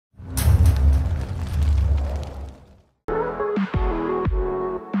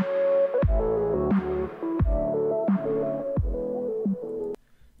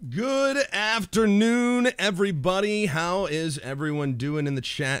afternoon, everybody. How is everyone doing in the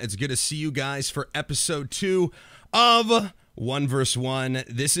chat? It's good to see you guys for episode 2 of One vs. One.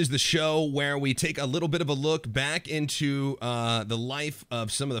 This is the show where we take a little bit of a look back into the life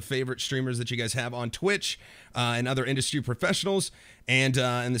of some of the favorite streamers that you guys have on Twitch and other industry professionals. And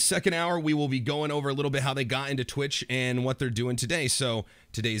in the second hour, we will be going over a little bit how they got into Twitch and what they're doing today. So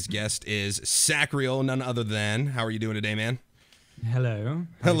today's guest is Sacriel, none other than. How are you doing today, man? Hello.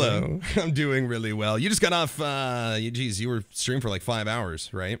 Hello. I'm doing really well. You just got off, geez, you were streaming for like 5 hours,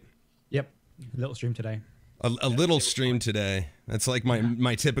 right? Yep. A little stream today. A little stream today. That's like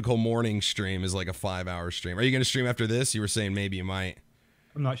my typical morning stream is like a 5-hour stream. Are you going to stream after this? You were saying maybe you might.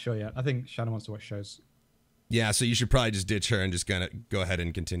 I'm not sure yet. I think Shannon wants to watch shows. Yeah, so you should probably just ditch her and just kind of go ahead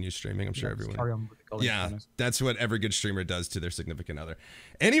and continue streaming. I'm sure everyone. Carry on with the college, yeah, that's what every good streamer does to their significant other.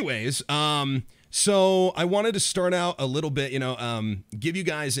 Anyways, so I wanted to start out a little bit, give you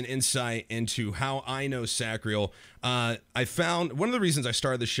guys an insight into how I know Sacriel. I found one of the reasons I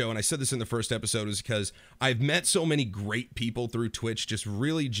started the show, and I said this in the first episode, is because I've met so many great people through Twitch, just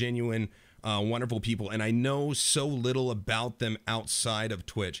really genuine, wonderful people, and I know so little about them outside of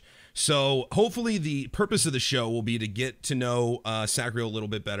Twitch. So hopefully the purpose of the show will be to get to know Sacriel a little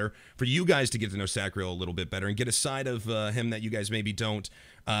bit better, for you guys to get to know Sacriel a little bit better and get a side of him that you guys maybe don't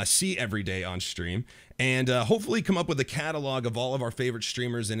see every day on stream, and hopefully come up with a catalog of all of our favorite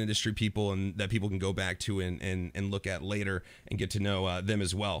streamers and industry people, and that people can go back to and look at later and get to know them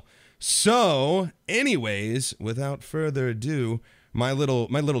as well. So anyways, without further ado, my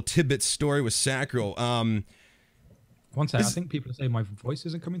little tidbit story with Sacriel. One second, I think people are saying my voice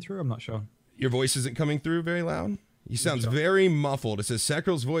isn't coming through. I'm not sure. Your voice isn't coming through very loud? You sounds very muffled. It says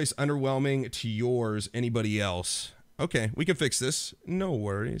Sacriel's voice underwhelming to yours. Anybody else? Okay, we can fix this. No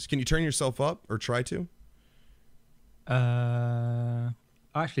worries. Can you turn yourself up or try to?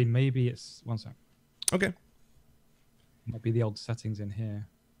 Actually, maybe it's one sec. Okay. Might be the old settings in here.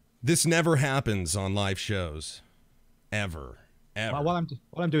 This never happens on live shows. Ever. While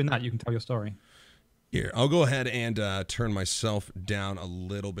I'm doing that, you can tell your story. Here, I'll go ahead and turn myself down a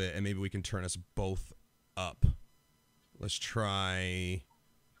little bit, and maybe we can turn us both up. Let's try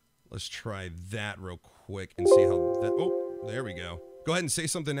that real quick and see how that. Oh, there we go. Go ahead and say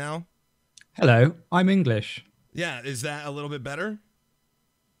something now. Hello, I'm English. Yeah, is that a little bit better?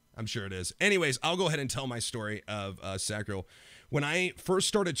 I'm sure it is. Anyways, I'll go ahead and tell my story of Sacriel. When I first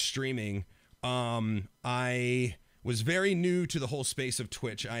started streaming, I was very new to the whole space of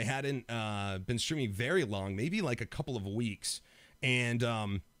Twitch. I hadn't been streaming very long, maybe like a couple of weeks. And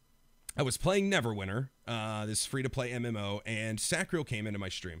I was playing Neverwinter, this free-to-play MMO, and Sacriel came into my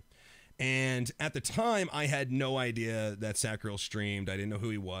stream. And at the time, I had no idea that Sacriel streamed. I didn't know who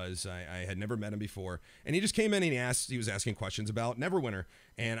he was. I had never met him before. And he just came in and he was asking questions about Neverwinter.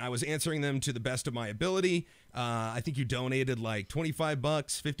 And I was answering them to the best of my ability. I think you donated like 25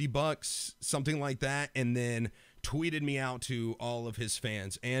 bucks, 50 bucks, something like that. And then tweeted me out to all of his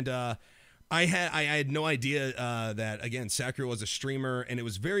fans, and I had no idea that, again, Sacriel was a streamer, and it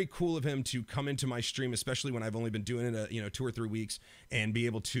was very cool of him to come into my stream, especially when I've only been doing it 2 or 3 weeks, and be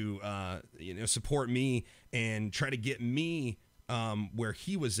able to support me and try to get me where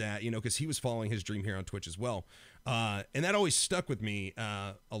he was at, because he was following his dream here on Twitch as well, and that always stuck with me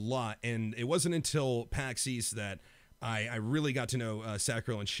a lot. And it wasn't until PAX East that I really got to know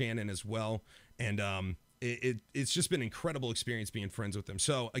Sacriel and Shannon as well, and it's just been an incredible experience being friends with him.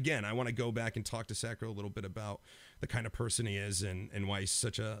 So again, I want to go back and talk to Sacriel a little bit about the kind of person he is and why he's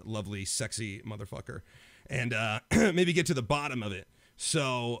such a lovely, sexy motherfucker, and maybe get to the bottom of it.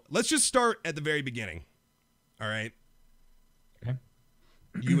 So let's just start at the very beginning. All right. Okay.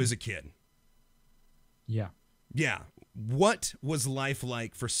 You as a kid. Yeah. Yeah. What was life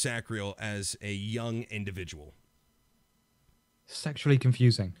like for Sacriel as a young individual? Sexually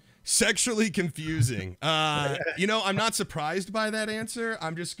confusing. Sexually confusing. I'm not surprised by that answer.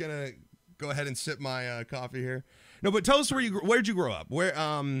 I'm just gonna go ahead and sip my coffee here. No, but tell us where'd you grow up? Where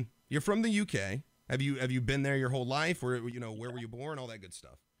you're from the UK? Have you been there your whole life? Where were you born? All that good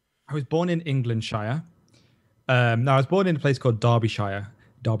stuff. I was born in Englandshire. No, I was born in a place called Derbyshire.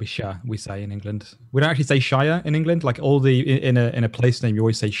 Derbyshire, we say in England. We don't actually say shire in England. Like all in a place name, you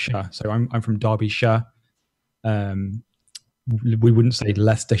always say shire. So I'm from Derbyshire. We wouldn't say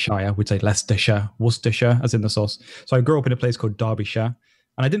Leicestershire, we'd say Leicestershire, Worcestershire, as in the sauce. So I grew up in a place called Derbyshire,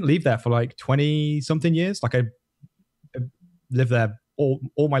 and I didn't leave there for like 20-something years. Like I lived there all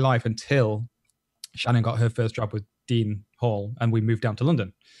my life until Shannon got her first job with Dean Hall, and we moved down to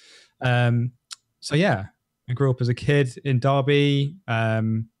London. So yeah, I grew up as a kid in Derby,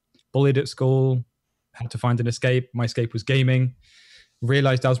 bullied at school, had to find an escape. My escape was gaming.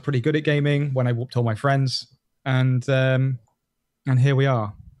 realized I was pretty good at gaming when I whooped all my friends, and here we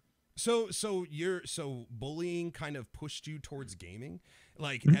are. So bullying kind of pushed you towards gaming,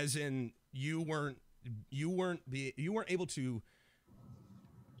 like as in you weren't able to,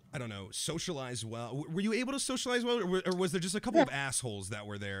 I don't know, socialize well. Were you able to socialize well, or was there just a couple of assholes that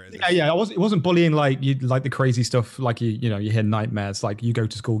were there? Yeah. It wasn't bullying like you like the crazy stuff like you know you hear nightmares like you go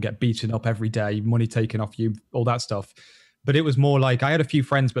to school, get beaten up every day, money taken off you, all that stuff. But it was more like I had a few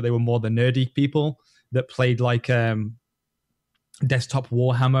friends, but they were more the nerdy people that played like desktop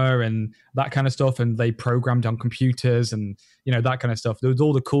Warhammer and that kind of stuff, and they programmed on computers and you know that kind of stuff. There was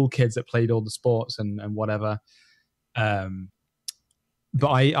all the cool kids that played all the sports and whatever. But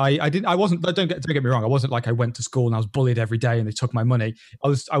I wasn't. Don't get me wrong. I wasn't like I went to school and I was bullied every day and they took my money. I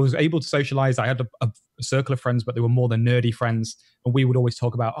was able to socialize. I had a circle of friends, but they were more than nerdy friends. And we would always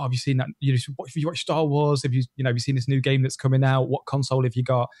talk about, oh, have you seen that? Have you watched Star Wars? Have you seen this new game that's coming out? What console have you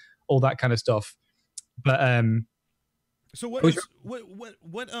got? All that kind of stuff. But so what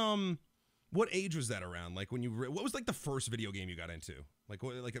age was that around? Like when what was like the first video game you got into? Like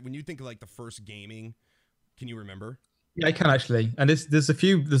when you think of like the first gaming, can you remember? Yeah, I can actually, and there's a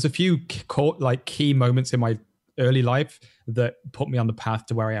few key moments in my early life that put me on the path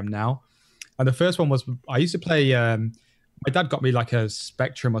to where I am now. And the first one was I used to play. My dad got me like a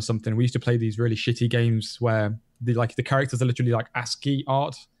Spectrum or something. We used to play these really shitty games where the characters are literally like ASCII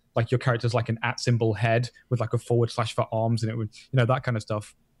art. Like your character's like an @ head with like a / for arms, and it would that kind of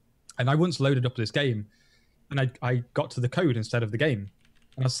stuff. And I once loaded up this game, and I got to the code instead of the game,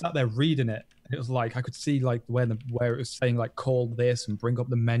 and I sat there reading it. It was like I could see like where it was saying like call this and bring up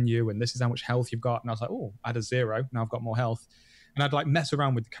the menu and this is how much health you've got, and I was like, oh, add a 0, now I've got more health. And I'd like mess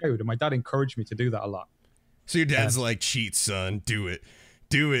around with the code, and my dad encouraged me to do that a lot. So your dad's like, cheat, son, do it,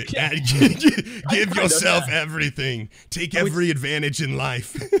 yeah. Give yourself everything, take every advantage in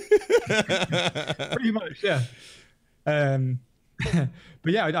life. Pretty much, yeah.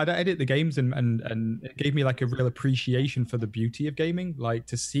 But yeah, I'd edit the games and it gave me like a real appreciation for the beauty of gaming, like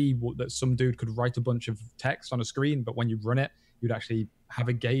to see that some dude could write a bunch of text on a screen, but when you run it, you'd actually have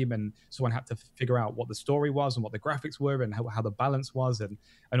a game, and someone had to figure out what the story was and what the graphics were and how the balance was and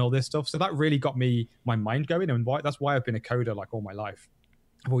all this stuff. So that really got my mind going, and that's why I've been a coder like all my life.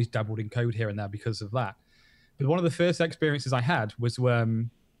 I've always dabbled in code here and there because of that. But one of the first experiences I had was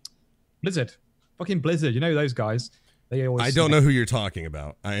Blizzard, fucking Blizzard. You know those guys. I don't know who you're talking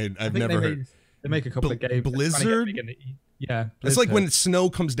about. I've never heard. They make a couple of games. Blizzard? Yeah. Blizzard. It's like when snow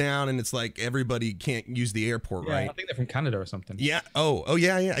comes down and it's like everybody can't use the airport, right? I think they're from Canada or something. Yeah. Oh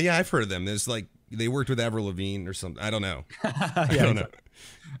yeah. I've heard of them. There's like they worked with Avril Lavigne or something. I don't know. I don't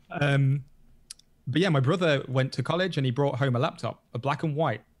know. But yeah, my brother went to college and he brought home a black and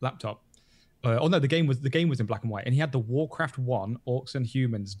white laptop. The game was in black and white, and he had the Warcraft 1 Orcs and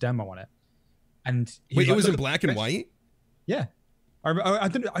Humans demo on it. And wait, it was in black and white? Yeah, I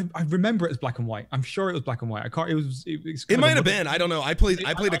remember it as black and white. I'm sure it was black and white. I can't. It might have been. I don't know. I played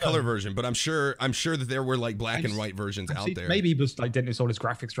a color version, but I'm sure that there were like black and white versions out there. Maybe he was like didn't install his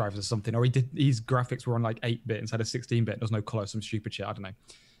graphics drivers or something, or his graphics were on like 8-bit instead of 16-bit. There's no color, some stupid shit. I don't know.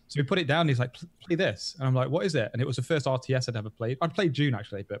 So we put it down. And he's like, play this, and I'm like, what is it? And it was the first RTS I'd ever played. I'd played June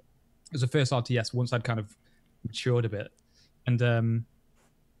actually, but it was the first RTS once I'd kind of matured a bit, and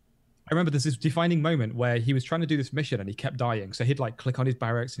I remember there's this defining moment where he was trying to do this mission and he kept dying. So he'd like click on his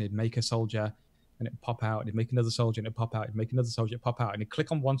barracks and he'd make a soldier and it'd pop out, and he'd make another soldier and it'd pop out, he'd make another soldier, it'd pop out, and he'd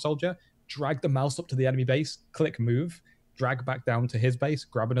click on one soldier, drag the mouse up to the enemy base, click move, drag back down to his base,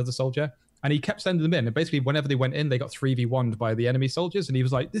 grab another soldier. And he kept sending them in. And basically whenever they went in, they got 3v1'd by the enemy soldiers. And he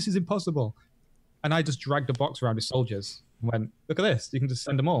was like, this is impossible. And I just dragged a box around his soldiers and went, look at this, you can just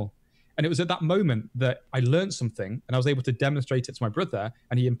send them all. And it was at that moment that I learned something, and I was able to demonstrate it to my brother,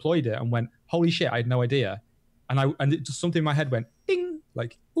 and he employed it and went, holy shit, I had no idea. And it just something in my head went, ding,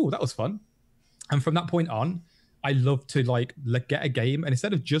 like, oh, that was fun. And from that point on, I loved to like get a game, and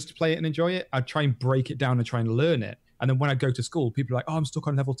instead of just play it and enjoy it, I'd try and break it down and try and learn it. And then when I go to school, people are like, oh, I'm stuck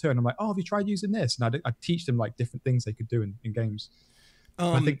on level 2. And I'm like, oh, have you tried using this? And I'd teach them like different things they could do in games.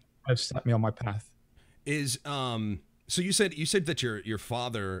 I think I've set me on my path. So you said that your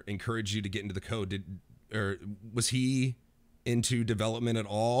father encouraged you to get into the code. Or was he into development at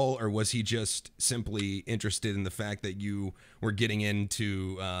all, or was he just simply interested in the fact that you were getting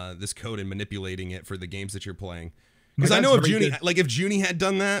into this code and manipulating it for the games that you're playing? Because I know if Junie had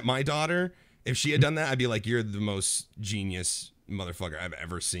done that, my daughter, if she had done that, I'd be like, you're the most genius motherfucker I've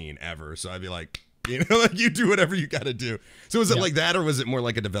ever seen ever. So I'd be like, like you do whatever you got to do. So was it like that, or was it more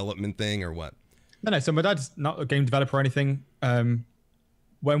like a development thing, or what? No. So my dad's not a game developer or anything.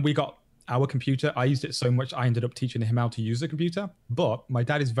 When we got our computer. I used it so much, I ended up teaching him how to use the computer. But my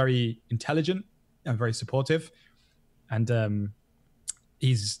dad is very intelligent and very supportive. And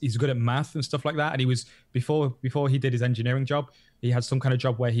he's good at math and stuff like that. And he was, before he did his engineering job, he had some kind of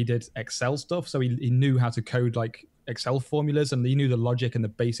job where he did Excel stuff. So he knew how to code like Excel formulas, and he knew the logic and the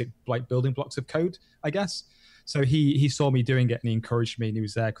basic like building blocks of code, I guess. So he saw me doing it and he encouraged me, and he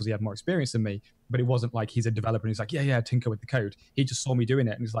was there because he had more experience than me. But it wasn't like he's a developer and he's like, yeah, tinker with the code. He just saw me doing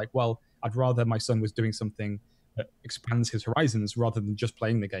it and he's like, well, I'd rather my son was doing something that expands his horizons rather than just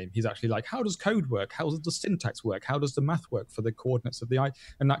playing the game. He's actually like, how does code work? How does the syntax work? How does the math work for the coordinates of the eye,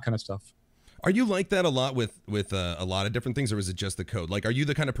 and that kind of stuff. Are you like that a lot with a lot of different things, or is it just the code? Like, are you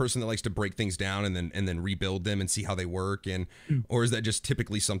the kind of person that likes to break things down and then rebuild them and see how they work, and or is that just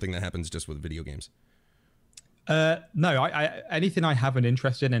typically something that happens just with video games? No, I anything I have an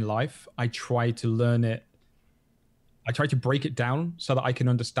interest in life, I try to learn it. I try to break it down so that I can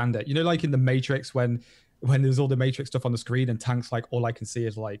understand it. You know, like in the Matrix, when there's all the Matrix stuff on the screen and tanks, like all I can see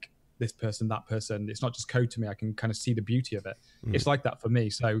is like this person, that person. It's not just code to me. I can kind of see the beauty of it. It's like that for me.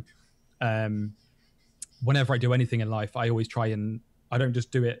 So whenever I do anything in life, I always try, and I don't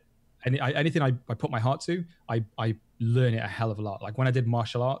just do it. Anything I put my heart to, I learn it a hell of a lot. Like when I did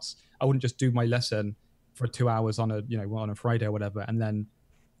martial arts, I wouldn't just do my lesson for 2 hours on a Friday or whatever, and then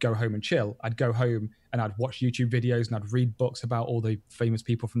go home and chill. I'd go home and I'd watch YouTube videos and I'd read books about all the famous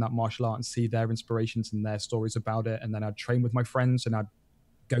people from that martial art and see their inspirations and their stories about it. And then I'd train with my friends and I'd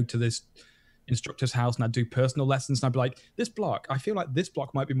go to this instructor's house and I'd do personal lessons, and I'd be like, this block, I feel like this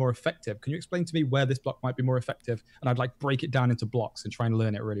block might be more effective. Can you explain to me where this block might be more effective? And I'd like break it down into blocks and try and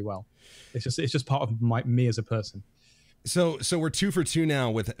learn it really well. It's just part of me as a person. So we're 2 for 2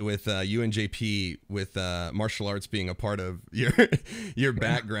 now with you and JP, with martial arts being a part of your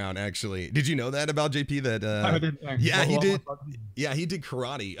background. Actually, did you know that about JP? That I didn't. Yeah, he did. Yeah, he did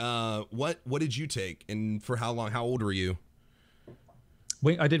karate. What did you take, and for how long? How old were you?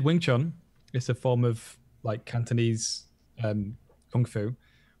 I did Wing Chun. It's a form of like Cantonese kung fu.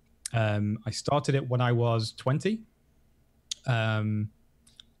 I started it when I was 20. I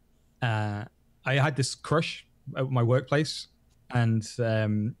had this crush at my workplace, and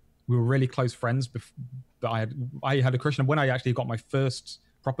we were really close friends. But I had a crush, and when I actually got my first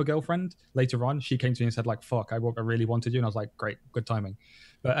proper girlfriend later on, she came to me and said like, "Fuck, I really wanted you," and I was like, "Great, good timing."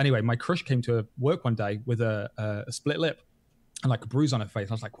 But anyway, my crush came to work one day with a split lip and like a bruise on her face.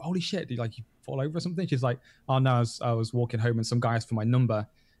 I was like, "Holy shit! Did you fall over or something?" She's like, "Oh no, I was walking home and some guy asked for my number,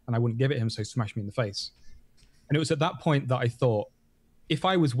 and I wouldn't give it him, so he smashed me in the face." And it was at that point that I thought, if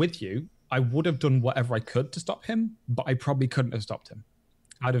I was with you, I would have done whatever I could to stop him, but I probably couldn't have stopped him.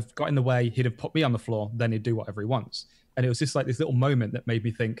 I'd have got in the way, he'd have put me on the floor, then he'd do whatever he wants. And it was just like this little moment that made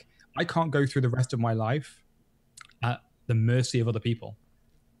me think, I can't go through the rest of my life at the mercy of other people.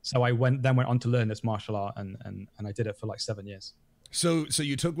 So I went on to learn this martial art, and I did it for like 7 years. So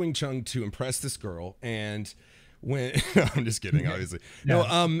you took Wing Chun to impress this girl, and when I'm just kidding, obviously. Yeah.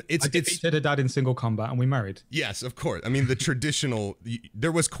 No, I defeated her dad in single combat, and we married. Yes, of course. I mean, the traditional.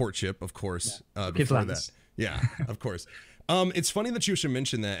 There was courtship, of course, before that. Yeah, of course. It's funny that you should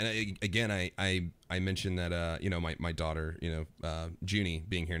mention that, and again, I mentioned that my daughter, Junie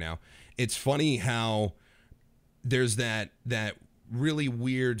being here now. It's funny how there's that really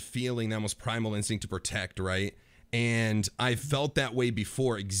weird feeling, that almost primal instinct to protect, right? And I felt that way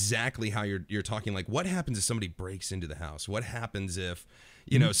before, exactly how you're talking. Like, what happens if somebody breaks into the house? What happens if,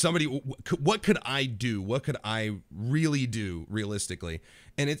 somebody? What could I do? What could I really do realistically?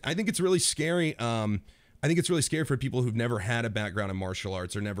 And I think it's really scary. I think it's really scary for people who've never had a background in martial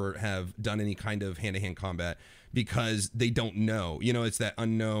arts or never have done any kind of hand-to-hand combat, because they don't know. It's that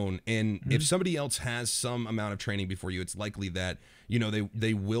unknown. And if somebody else has some amount of training before you, it's likely that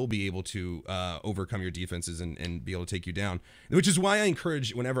they will be able to overcome your defenses and be able to take you down. Which is why I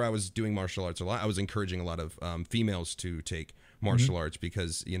encourage, whenever I was doing martial arts a lot, I was encouraging a lot of females to take martial arts,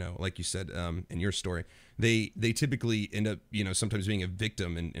 because like you said in your story, they typically end up sometimes being a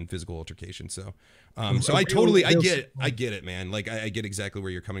victim in physical altercation. So I get it, man. Like I get exactly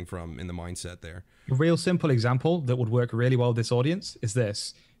where you're coming from in the mindset there. A real simple example that would work really well with this audience is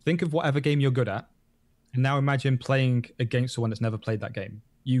this: think of whatever game you're good at, and now imagine playing against someone that's never played that game.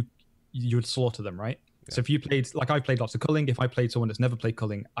 You would slaughter them, right? Yeah. So if you played, like I played lots of culling, if I played someone that's never played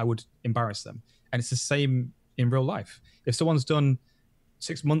culling, I would embarrass them. And it's the same in real life. If someone's done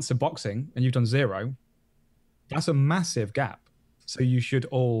 6 months of boxing and you've done 0, that's a massive gap. So you should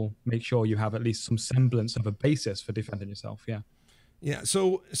all make sure you have at least some semblance of a basis for defending yourself. Yeah. Yeah.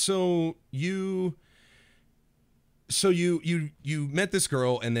 So So you met this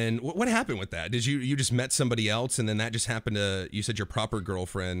girl, and then what happened with that? Did you just met somebody else, and then that just happened to, you said, your proper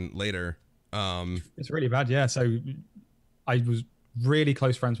girlfriend later? It's really bad, yeah. So I was really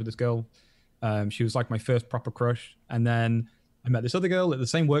close friends with this girl. She was like my first proper crush, and then I met this other girl at the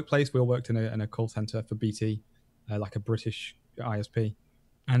same workplace. We all worked in a call center for BT, like a British ISP,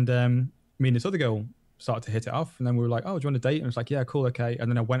 and me and this other girl started to hit it off, and then we were like, "Oh, do you want to date?" And it's like, "Yeah, cool, okay."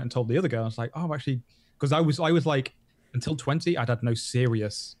 And then I went and told the other girl. I was like, "Oh, actually," because I was like, until 20, I'd had no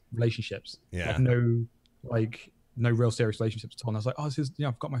serious relationships. Yeah. Like, no real serious relationships at all. And I was like, "Oh, this is,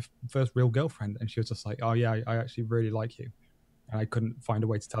 I've got my first real girlfriend," and she was just like, "Oh yeah, I actually really like you," and I couldn't find a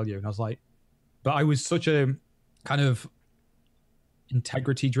way to tell you. And I was like, but I was such a kind of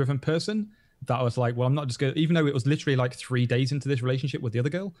integrity-driven person that I was like, well, I'm not just going to, even though it was literally like 3 days into this relationship with the other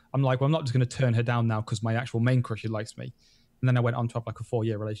girl, I'm like, well, I'm not just going to turn her down now because my actual main crush likes me. And then I went on to have like a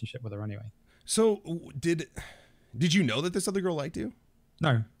 4-year relationship with her anyway. So did you know that this other girl liked you?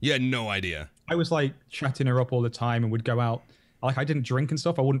 No. You had no idea. I was like chatting her up all the time and would go out. Like, I didn't drink and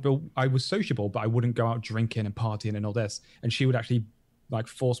stuff. I was sociable, but I wouldn't go out drinking and partying and all this. And she would actually like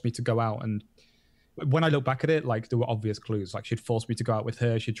force me to go out. And when I look back at it, like, there were obvious clues. Like, she'd force me to go out with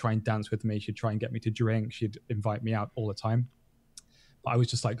her. She'd try and dance with me. She'd try and get me to drink. She'd invite me out all the time. But I was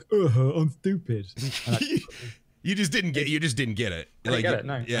just like, I'm stupid. You just didn't get it. I didn't get it,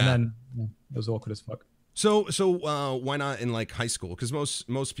 no. Yeah. And then it was awkward as fuck. So why not in like high school? Because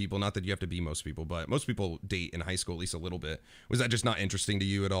most people, not that you have to be most people, but most people date in high school at least a little bit. Was that just not interesting to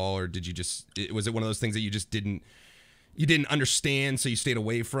you at all, or did you was it one of those things that you just didn't understand, so you stayed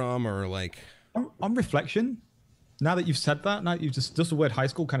away from, or like? On reflection, now that you've said that, now you've just the word high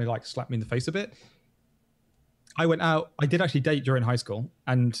school kind of like slapped me in the face a bit. I went out. I did actually date during high school,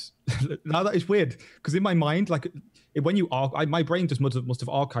 and now that is weird because in my mind, like when my brain just must have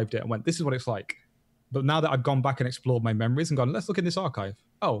archived it and went, "This is what it's like." But now that I've gone back and explored my memories and gone, let's look in this archive.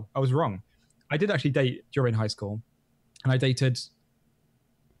 Oh, I was wrong. I did actually date during high school, and I dated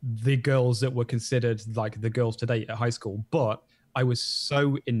the girls that were considered like the girls to date at high school. But I was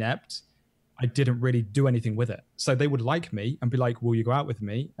so inept, I didn't really do anything with it. So they would like me and be like, will you go out with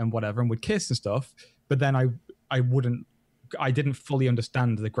me and whatever, and would kiss and stuff. But then I didn't fully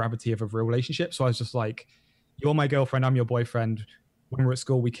understand the gravity of a real relationship. So I was just like, you're my girlfriend, I'm your boyfriend. When we're at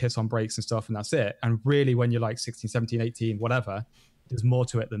school, we kiss on breaks and stuff, and that's it. And really, when you're like 16, 17, 18, whatever, there's more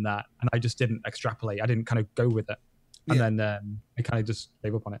to it than that. And I just didn't extrapolate. I didn't kind of go with it. And then I kind of just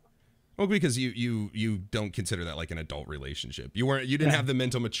gave up on it. Well, because you don't consider that like an adult relationship. You didn't have the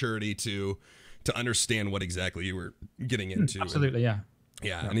mental maturity to understand what exactly you were getting into. Absolutely, yeah.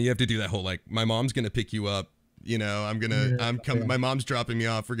 Yeah, and you have to do that whole like, my mom's gonna pick you up. You know, my mom's dropping me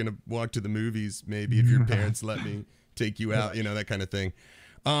off. We're gonna walk to the movies, maybe, if your parents let me take you out. You know, that kind of thing.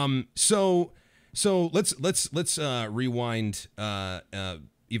 So let's rewind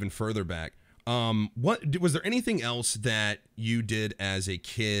even further back. What was there anything else that you did as a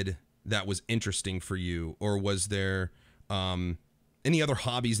kid that was interesting for you, or was there any other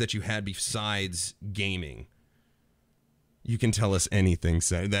hobbies that you had besides gaming? You can tell us anything,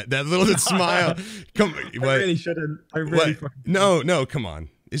 Say that little smile. Come, I really shouldn't. I really no, come on.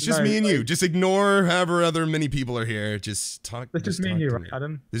 It's just me and you. Just ignore however other many people are here. Just talk. It's just me and you, right,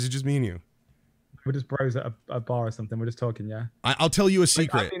 Adam? This is just me and you. We're just bros at a bar or something. We're just talking, yeah. I'll tell you a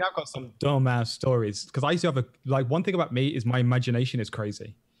secret. I mean, I've got some dumb ass stories because I used to have one thing about me is my imagination is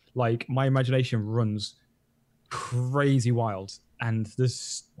crazy. Like, my imagination runs crazy wild, and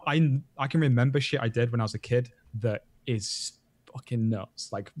I can remember shit I did when I was a kid that is fucking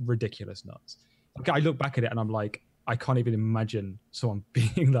nuts, like ridiculous nuts. Like, I look back at it and I'm like, I can't even imagine someone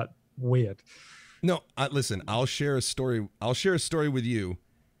being that weird. No, listen, I'll share a story. I'll share a story with you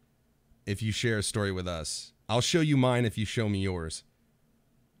if you share a story with us. I'll show you mine if you show me yours.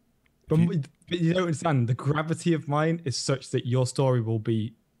 But you don't understand, the gravity of mine is such that your story will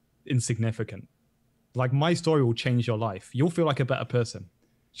be insignificant. Like, my story will change your life. You'll feel like a better person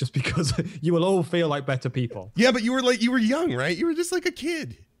just because you will all feel like better people. Yeah, but you were young, right? You were just like a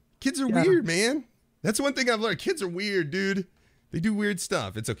kid. Kids are weird, man. That's one thing I've learned. Kids are weird, dude. They do weird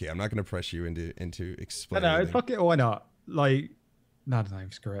stuff. It's okay. I'm not going to press you into explaining. No, fuck it. Why not? Like, no, I don't know.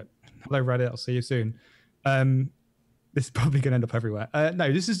 Screw it. Hello, Reddit. I'll see you soon. This is probably going to end up everywhere.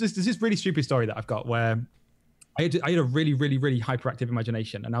 No, this is really stupid story that I've got where I had a really, really, really hyperactive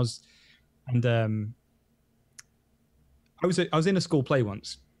imagination, and I was in a school play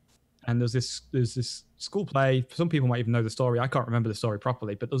once, and there's this school play. Some people might even know the story. I can't remember the story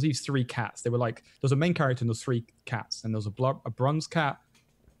properly, but there's these 3 cats. They were like, there's a main character and there's 3 cats, and there's a bronze cat,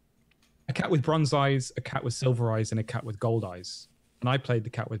 a cat with bronze eyes, a cat with silver eyes, and a cat with gold eyes. And I played the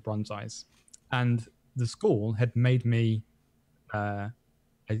cat with bronze eyes. And the school had made me an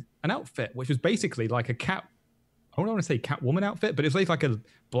outfit, which was basically like a cat. I don't want to say Catwoman outfit, but it was like a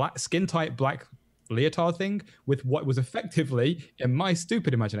black skin tight black leotard thing with what was effectively, in my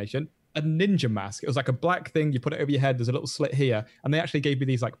stupid imagination, a ninja mask. It was like a black thing. You put it over your head. There's a little slit here, and they actually gave me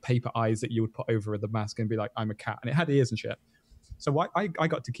these like paper eyes that you would put over the mask and be like, "I'm a cat," and it had ears and shit. So I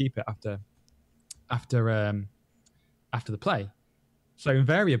got to keep it after the play. So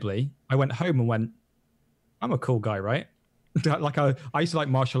invariably, I went home and went, "I'm a cool guy, right?" Like I used to like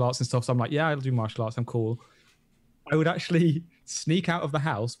martial arts and stuff, so I'm like, "Yeah, I'll do martial arts. I'm cool." I would actually sneak out of the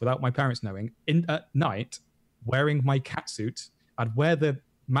house without my parents knowing at night, wearing my cat suit. I'd wear the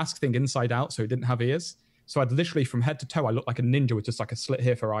mask thing inside out so it didn't have ears. So I'd literally, from head to toe, I looked like a ninja with just like a slit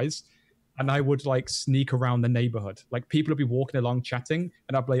here for eyes. And I would like sneak around the neighborhood. Like people would be walking along chatting,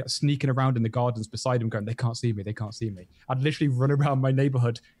 and I'd be like sneaking around in the gardens beside them going, "They can't see me, they can't see me." I'd literally run around my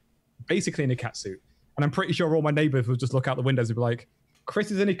neighborhood basically in a cat suit. And I'm pretty sure all my neighbors would just look out the windows and be like, "Chris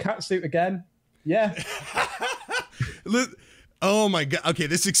is in a cat suit again?" Yeah. Oh my God. Okay,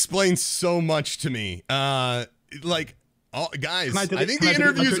 this explains so much to me. Like, guys, I think the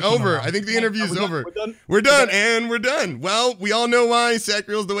interview's over. I think the interview's over. We're done, and we're done. Well, we all know why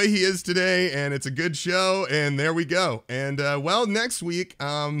Sacriel's the way he is today, and it's a good show, and there we go. And well, next week,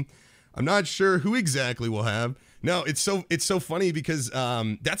 I'm not sure who exactly we'll have. No, it's so funny because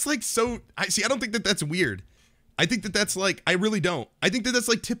that's like I don't think that that's weird. I think that that's like, I really don't. I think that that's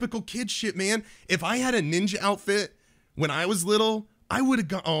like typical kid shit, man. If I had a ninja outfit when I was little, I would have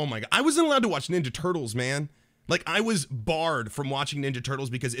gone, oh my God. I wasn't allowed to watch Ninja Turtles, man. Like I was barred from watching Ninja Turtles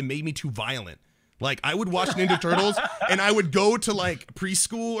because it made me too violent. Like I would watch Ninja Turtles and I would go to like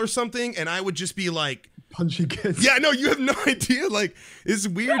preschool or something and I would just be like, punching kids. Yeah, no, you have no idea. Like it's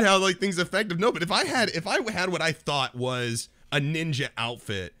weird how like things affect them. No, but if I had what I thought was a ninja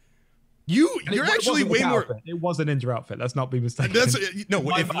outfit, you're actually way more. Outfit. It was a ninja outfit. Let's not be mistaken.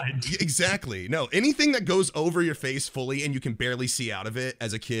 Exactly. No, anything that goes over your face fully and you can barely see out of it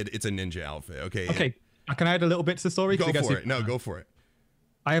as a kid, it's a ninja outfit. Okay. Okay. Can I add a little bit to the story? Go for it. No, go for it.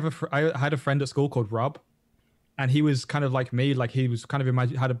 I had a friend at school called Rob, and he was kind of like me. Like he was kind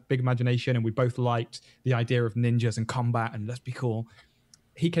of had a big imagination, and we both liked the idea of ninjas and combat and let's be cool.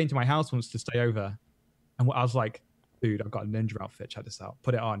 He came to my house once to stay over, and I was like, "Dude, I've got a ninja outfit. Check this out."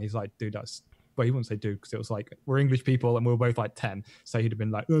 Put it on. He's like, "Dude, that's..." Well, he wouldn't say "dude" because it was like we're English people and we were both like 10, so he'd have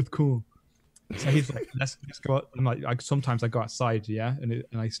been like, "Oh, that's cool." So he's like, let's go out. I'm like, sometimes I go outside, yeah, and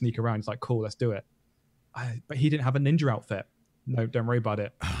I sneak around. He's like, "Cool, let's do it." But he didn't have a ninja outfit. No, don't worry about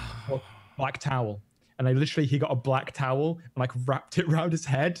it. Black towel. And he got a black towel and like wrapped it around his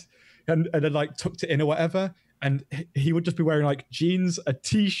head and then like tucked it in or whatever. And he would just be wearing like jeans, a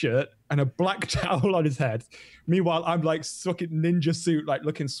t-shirt and a black towel on his head. Meanwhile, I'm like stuck in ninja suit, like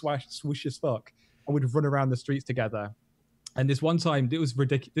looking swoosh as fuck. And we'd run around the streets together. And this one time, it was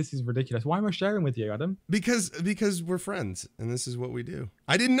ridiculous. This is ridiculous. Why am I sharing with you, Adam? Because we're friends and this is what we do.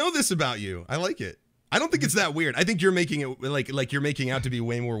 I didn't know this about you. I like it. I don't think it's that weird. I think you're making it like you're making out to be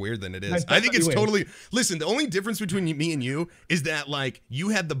way more weird than it is. I think it's weird. Totally. Listen, the only difference between me and you is that like you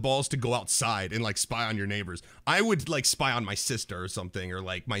had the balls to go outside and like spy on your neighbors. I would like spy on my sister or something, or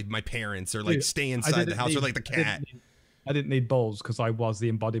like my parents, or like stay inside the house, or like the cat. I didn't need balls because I was the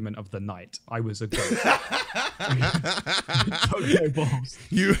embodiment of the night. I was a ghost. No balls.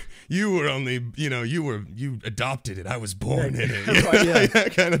 You were only, you adopted it. I was born in it. Yeah,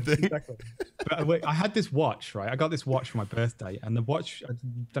 that kind of thing. Exactly. But wait, I had this watch, right? I got this watch for my birthday, and the watch, I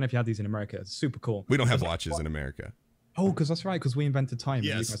don't know if you had these in America. It's super cool. We don't have watches in America. Oh, because that's right, because we invented time.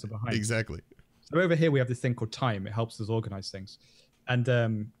 Yes, and you guys are behind. Exactly. So over here we have this thing called time. It helps us organize things.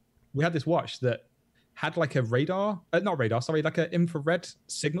 And we had this watch that had like a like an infrared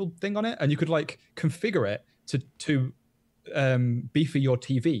signal thing on it, and you could like configure it to be for your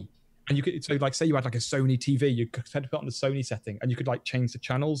TV. And you could, so like say you had like a Sony TV, you could set it on the Sony setting, and you could like change the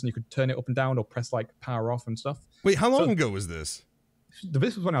channels, and you could turn it up and down or press like power off and stuff. Wait, how long ago was this?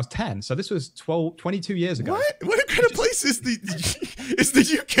 This was when I was 10, so this was 22 years ago. What kind of place is the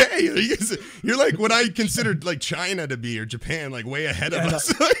UK? You're like what I considered like China to be, or Japan, like way ahead of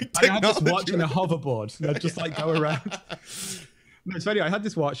us. Like, I had this watch and a hoverboard, and I'd just like go around. No, so anyway, I had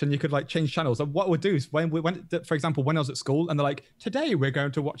this watch, and you could like change channels. And what we'd do is when we went, for example, when I was at school, and they're like, "Today we're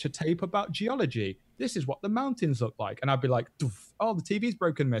going to watch a tape about geology. This is what the mountains look like," and I'd be like, "Oh, the TV's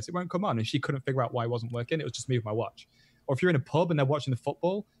broken, miss. It won't come on." And she couldn't figure out why it wasn't working. It was just me with my watch. Or if you're in a pub and they're watching the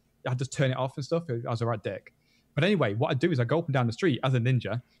football, I'd just turn it off and stuff. I was a right dick. But anyway, what I'd do is I'd go up and down the street as a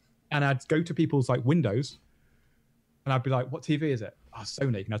ninja, and I'd go to people's like windows, and I'd be like, "What TV is it?" "Oh,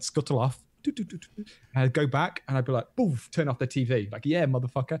 Sony." And I'd scuttle off, And I'd go back and I'd be like, boof, turn off the TV. Like, yeah,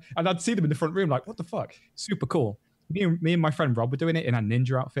 motherfucker. And I'd see them in the front room, like, what the fuck? Super cool. Me and my friend Rob were doing it in our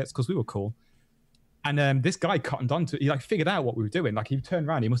ninja outfits because we were cool. And this guy cottoned on to it. He like figured out what we were doing. Like, he turned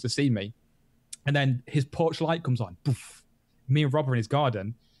around, he must have seen me. And then his porch light comes on. Boof. Me and Rob are in his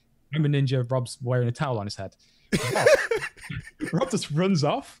garden. I'm a ninja. Rob's wearing a towel on his head. Rob just runs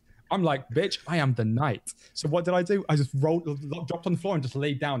off. I'm like, bitch, I am the knight. So what did I do? I just dropped on the floor and just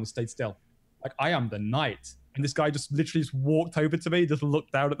laid down and stayed still. Like, I am the knight. And this guy just literally just walked over to me, just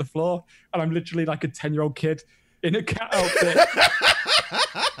looked down at the floor. And I'm literally like a 10-year-old kid in a cat outfit.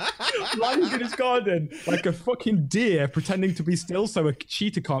 Lying in his garden like a fucking deer, pretending to be still so a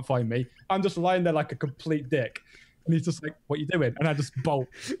cheetah can't find me. I'm just lying there like a complete dick. And he's just like, what are you doing? And I just bolt.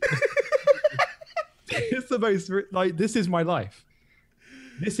 It's the most, like, this is my life.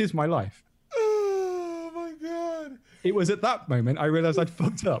 This is my life. Oh my God. It was at that moment I realized I'd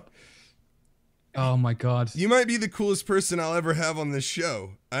fucked up. Oh my God. You might be the coolest person I'll ever have on this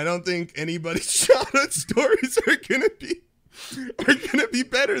show. I don't think anybody's childhood stories are gonna be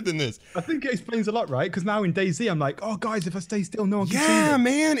better than this. I think it explains a lot, right? Because now in DayZ, I'm like, oh guys, if I stay still, no one can see me. Yeah,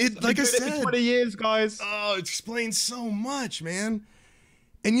 man. It, like I said, for 20 years, guys. Oh, it explains so much, man.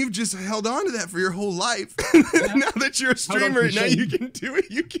 And you've just held on to that for your whole life. Now that you're a streamer, now you can do it.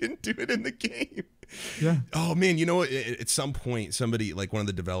 You can do it in the game. Yeah. Oh man, you know what? At some point, somebody like one of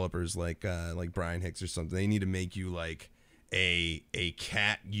the developers, like Brian Hicks or something, they need to make you like a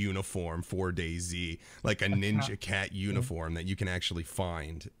cat uniform for DayZ, like a ninja cat uniform that you can actually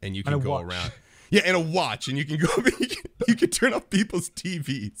find and you can go around. Yeah, and a watch, and you can go. You can turn off people's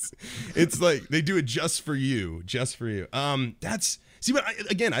TVs. It's like they do it just for you, just for you. That's. See, but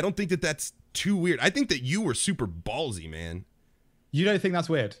again, I don't think that that's too weird. I think that you were super ballsy, man. You don't think that's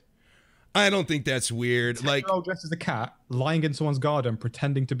weird? I don't think that's weird. Like, dressed as a cat, lying in someone's garden,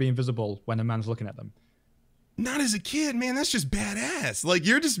 pretending to be invisible when a man's looking at them. Not as a kid, man. That's just badass. Like,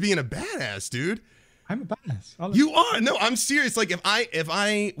 you're just being a badass, dude. I'm a badass. You are. No, I'm serious. Like, if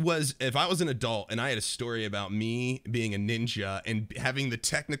I was an adult and I had a story about me being a ninja and having the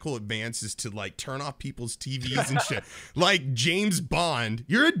technical advances to like turn off people's TVs and shit, like James Bond,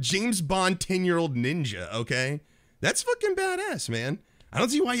 you're a James Bond 10-year-old ninja. Okay, that's fucking badass, man. I don't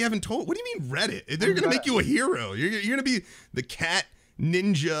see why you haven't told. What do you mean Reddit? They're gonna make you a hero. You're gonna be the cat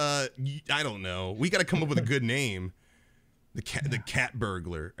ninja. I don't know. We got to come up with a good name. The cat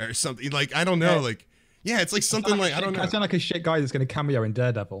burglar or something. Like, I don't know. Like. Yeah, it's like something like, I don't know. I sound like a shit guy that's going to cameo in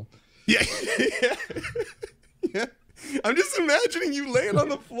Daredevil. Yeah. Yeah. I'm just imagining you laying on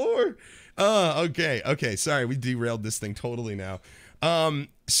the floor. Okay. Sorry, we derailed this thing totally now.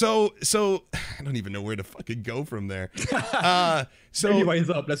 So I don't even know where to fucking go from there. So anyways,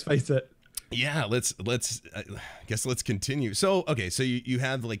 let's face it. Yeah, let's I guess let's continue. So okay, so you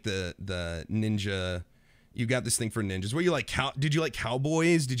have like the ninja. You got this thing for ninjas. Were you like did you like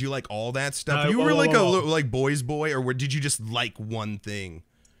cowboys? Did you like all that stuff? You were like a like boys boy, or did you just like one thing?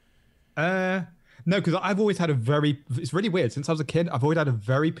 No, because I've always had it's really weird. Since I was a kid, I've always had a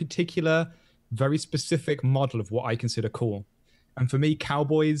very particular, very specific model of what I consider cool. And for me,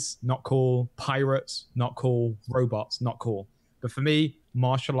 cowboys, not cool. Pirates, not cool. Robots, not cool. But for me,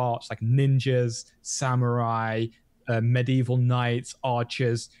 martial arts like ninjas, samurai, medieval knights,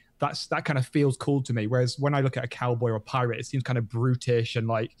 archers, that kind of feels cool to me. Whereas when I look at a cowboy or a pirate, it seems kind of brutish and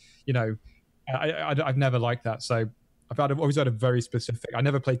like, you know, I've never liked that. So I've always had a very specific. I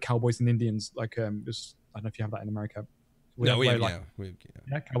never played cowboys and Indians. Like, I don't know if you have that in America. Yeah,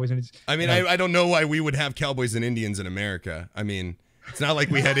 cowboys and Indians. I mean, I don't know why we would have cowboys and Indians in America. I mean, it's not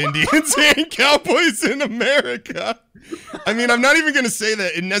like we had Indians and cowboys in America. I mean, I'm not even going to say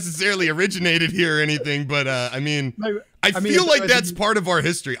that it necessarily originated here or anything, but I mean, I feel like that's part of our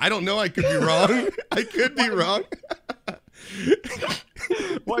history. I don't know. I could be wrong. I could be wrong.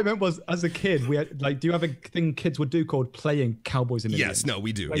 What I meant was, as a kid, we had, like, do you have a thing kids would do called playing cowboys and Indians? Yes, no,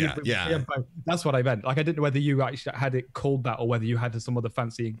 we do. Like, yeah. That's what I meant. Like, I didn't know whether you actually had it called that or whether you had some other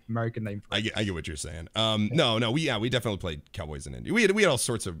fancy American name for it. I get what you're saying. No, we definitely played cowboys and Indians. We had all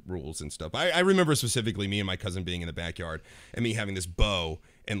sorts of rules and stuff. I remember specifically me and my cousin being in the backyard and me having this bow.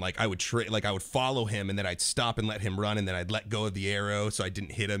 And like I would I would follow him, and then I'd stop and let him run, and then I'd let go of the arrow so I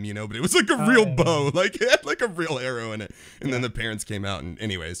didn't hit him, you know. But it was like a real bow, like it had like a real arrow in it. And then the parents came out, and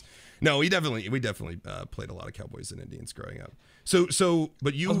anyways, no, we definitely played a lot of cowboys and Indians growing up.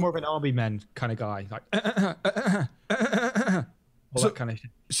 But you I was more of an army man kind of guy, like all that kind of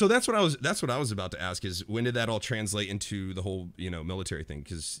shit. So that's what I was about to ask is, when did that all translate into the whole, you know, military thing?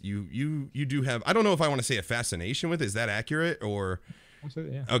 Because you do have, I don't know if I want to say a fascination with, is that accurate, or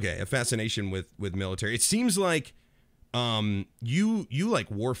Absolutely, yeah. Okay, a fascination with military. It seems like You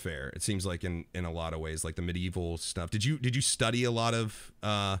like warfare, it seems like in a lot of ways, like the medieval stuff. Did you study a lot of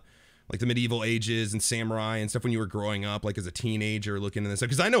like the medieval ages and samurai and stuff when you were growing up, like as a teenager, looking at this stuff?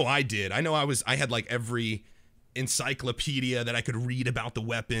 Because I know I did. I know I had like every encyclopedia that I could read about the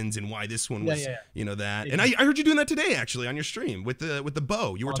weapons and why this one was, you know, that. And I heard you doing that today actually on your stream with the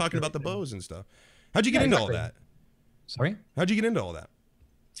bow. You were talking about the bows and stuff. How'd you get into all that? Sorry? How'd you get into all that?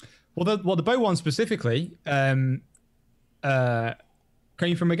 Well, the bow one specifically came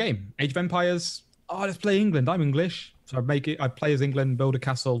from a game, Age of Empires. Oh, let's play England. I'm English, so I play as England, build a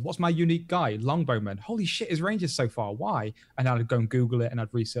castle. What's my unique guy? Longbowman. Holy shit, his range is so far. Why? And I'd go and Google it and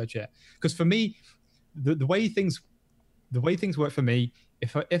I'd research it. Because for me, the way things work for me,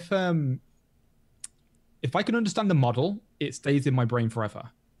 if I can understand the model, it stays in my brain forever.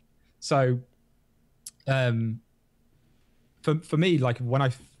 So, for me, like when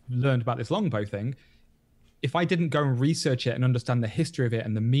I learned about this longbow thing, if I didn't go and research it and understand the history of it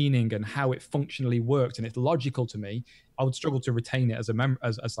and the meaning and how it functionally worked and it's logical to me, I would struggle to retain it as a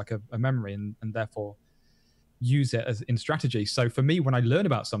memory and therefore use it as in strategy. So for me, when I learn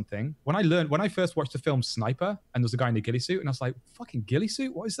about something, when I first watched the film Sniper and there's a guy in a ghillie suit and I was like, fucking ghillie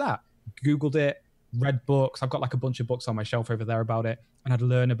suit? What is that? Googled it, read books. I've got like a bunch of books on my shelf over there about it. And I'd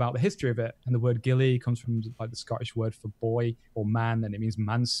learn about the history of it. And the word ghillie comes from like the Scottish word for boy or man, and it means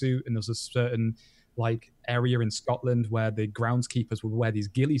mansuit. And there's a certain like area in Scotland where the groundskeepers would wear these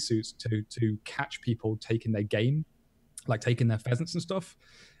ghillie suits to catch people taking their game, like taking their pheasants and stuff.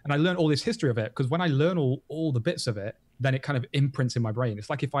 And I learned all this history of it because when I learn all the bits of it, then it kind of imprints in my brain. It's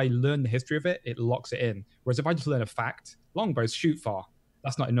like if I learn the history of it, it locks it in. Whereas if I just learn a fact, longbows shoot far.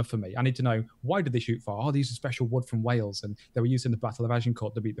 That's not enough for me. I need to know, why did they shoot far? Oh, these are special wood from Wales, and they were used in the Battle of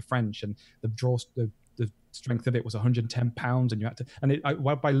Agincourt to beat the French, and the strength of it was 110 pounds, and you had to.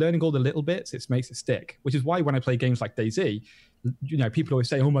 By learning all the little bits, it makes it stick. Which is why when I play games like DayZ, you know, people always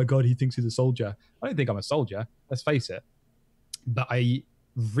say, "Oh my god, he thinks he's a soldier." I don't think I'm a soldier. Let's face it. But I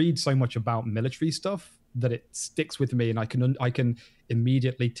read so much about military stuff that it sticks with me, and I can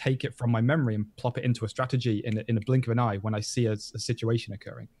immediately take it from my memory and plop it into a strategy in a blink of an eye when I see a situation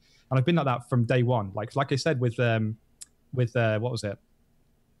occurring. And I've been like that from day one. Like I said with what was it?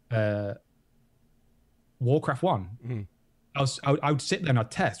 Warcraft 1. Mm-hmm. I would sit there and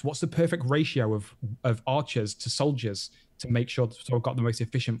I'd test what's the perfect ratio of archers to soldiers to make sure so I've got the most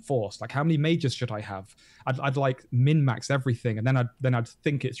efficient force. Like how many mages should I have? I'd like min-max everything, and then I'd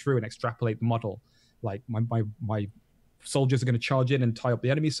think it through and extrapolate the model. Like my soldiers are going to charge in and tie up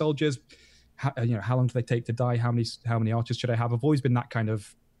the enemy soldiers. How long do they take to die? How many archers should I have? I've always been that kind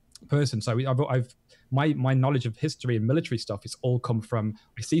of person. So my knowledge of history and military stuff, it's all come from,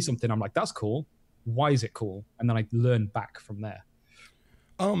 I see something, I'm like, that's cool. Why is it cool? And then I learn back from there.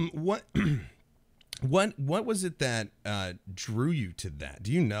 What was it that drew you to that?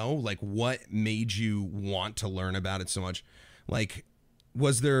 Do you know, like, what made you want to learn about it so much? Like,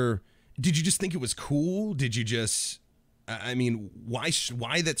 did you just think it was cool? Did you just, I mean, why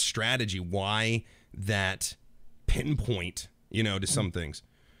that strategy? Why that pinpoint, to some things?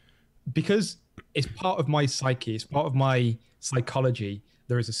 Because it's part of my psyche. It's part of my psychology.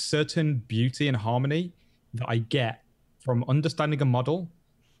 There is a certain beauty and harmony that I get from understanding a model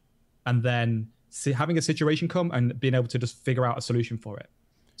and then having a situation come and being able to just figure out a solution for it.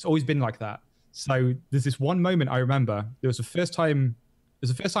 It's always been like that. So there's this one moment I remember. There was the first time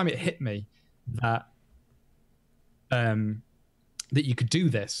it hit me that that you could do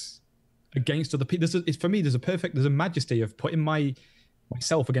this against other people. For me, there's a majesty of putting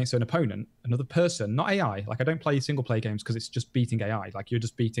myself against an opponent, another person, not AI. Like I don't play single player games because it's just beating AI. Like you're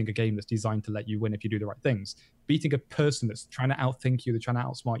just beating a game that's designed to let you win if you do the right things. Beating a person that's trying to outthink you, they're trying to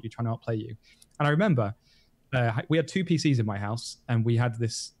outsmart you, trying to outplay you. And I remember we had two PCs in my house, and we had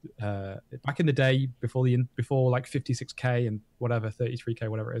this back in the day before like 56k and whatever 33k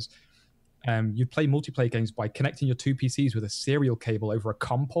whatever it is. You'd play multiplayer games by connecting your two PCs with a serial cable over a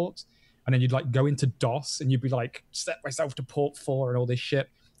COM port, and then you'd like go into DOS and you'd be like set myself to port 4 and all this shit.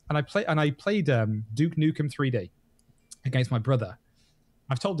 And I played Duke Nukem 3D against my brother.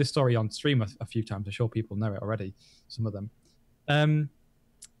 I've told this story on stream a few times. I'm sure people know it already, some of them.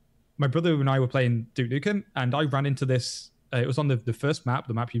 My brother and I were playing Duke Nukem, and I ran into this. It was on the first map,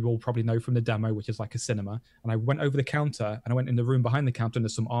 the map you all probably know from the demo, which is like a cinema. And I went over the counter, and I went in the room behind the counter, and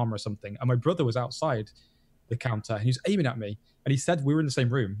there's some armor or something. And my brother was outside the counter, and he was aiming at me. And he said we were in the same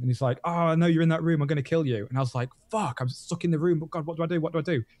room. And he's like, "Oh, no, you're in that room. I'm going to kill you." And I was like, "Fuck, I'm stuck in the room. Oh, God, what do I do? What do I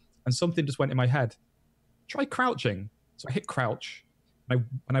do?" And something just went in my head. Try crouching. So I hit crouch, and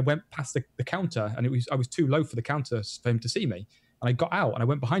I went past the counter, and I was too low for the counter for him to see me. And I got out and I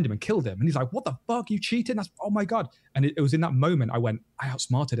went behind him and killed him. And he's like, what the fuck? You cheating? Oh my God. And it was in that moment I went, I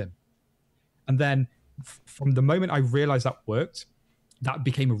outsmarted him. And then from the moment I realized that worked, that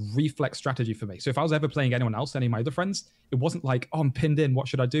became a reflex strategy for me. So if I was ever playing anyone else, any of my other friends, it wasn't like, oh, I'm pinned in. What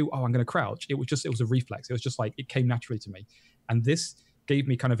should I do? Oh, I'm going to crouch. It was a reflex. It was just like, it came naturally to me. And this gave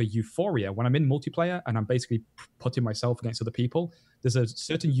me kind of a euphoria when I'm in multiplayer and I'm basically putting myself against other people. There's a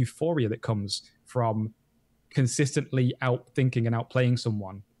certain euphoria that comes from consistently outthinking and outplaying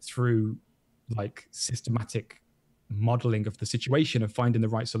someone through like systematic modeling of the situation and finding the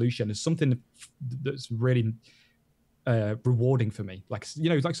right solution. Is something that's really rewarding for me. Like, you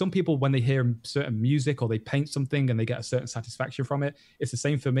know, like some people when they hear certain music or they paint something and they get a certain satisfaction from it, it's the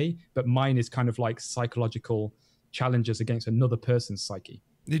same for me, but mine is kind of like psychological challenges against another person's psyche.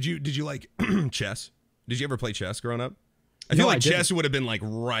 Did you like chess? Did you ever play chess growing up? I feel like chess would have been like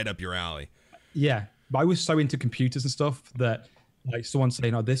right up your alley. Yeah, but I was so into computers and stuff that like someone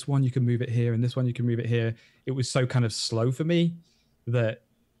saying, oh, this one you can move it here and this one you can move it here, it was so kind of slow for me that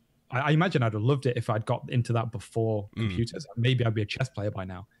I imagine I'd have loved it if I'd got into that before computers. Maybe I'd be a chess player by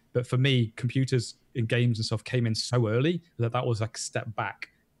now. But for me, computers in games and stuff came in so early that was like a step back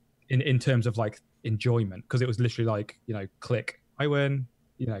in terms of like enjoyment, because it was literally like, you know, click, I win,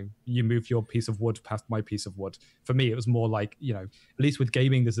 you know, you move your piece of wood past my piece of wood. For me, it was more like, you know, at least with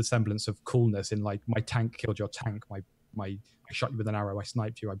gaming, there's a semblance of coolness in like my tank killed your tank, I shot you with an arrow, I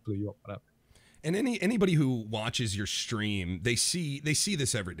sniped you, I blew you up, whatever. And anybody who watches your stream, they see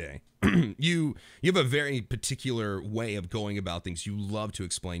this every day. You have a very particular way of going about things. You love to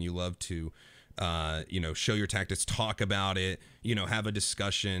explain. You love to, show your tactics, talk about it. You know, have a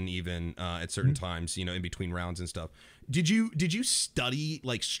discussion even at certain times. You know, in between rounds and stuff. Did you study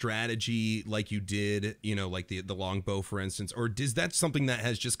like strategy like you did? You know, like the longbow, for instance, or is that something that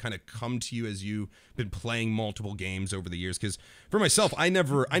has just kind of come to you as you've been playing multiple games over the years? Because for myself, I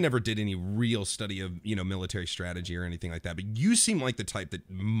never did any real study of, you know, military strategy or anything like that. But you seem like the type that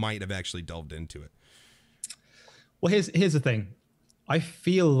might have actually delved into it. Well, here's the thing. I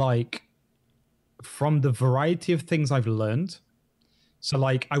feel like from the variety of things I've learned, so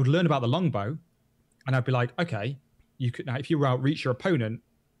like I would learn about the longbow, and I'd be like, okay, you could, if you outreach your opponent,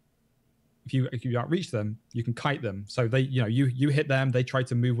 if you outreach them, you can kite them. So they, you know, you hit them, they try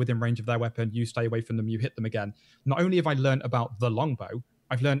to move within range of their weapon, you stay away from them, you hit them again. Not only have I learned about the longbow,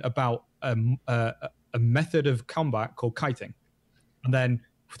 I've learned about a method of combat called kiting. And then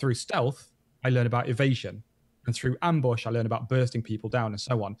through stealth, I learn about evasion. And through ambush, I learn about bursting people down and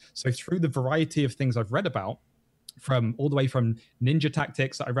so on. So through the variety of things I've read about, from all the way from ninja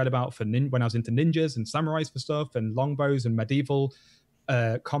tactics that I read about for when I was into ninjas and samurais for stuff, and longbows and medieval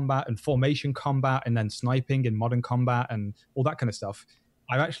combat and formation combat, and then sniping in modern combat and all that kind of stuff.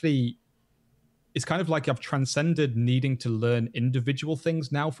 It's kind of like I've transcended needing to learn individual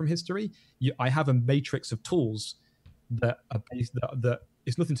things now from history. I have a matrix of tools that are based, that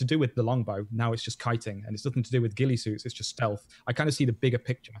it's nothing to do with the longbow. Now it's just kiting, and it's nothing to do with ghillie suits. It's just stealth. I kind of see the bigger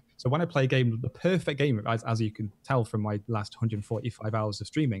picture. So when I play a game, the perfect game, as you can tell from my last 145 hours of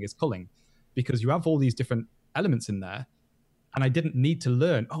streaming, is culling, because you have all these different elements in there, and I didn't need to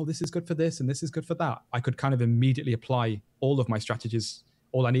learn, oh, this is good for this and this is good for that. I could kind of immediately apply all of my strategies.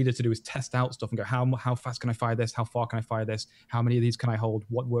 All I needed to do is test out stuff and go, how fast can I fire this? How far can I fire this? How many of these can I hold?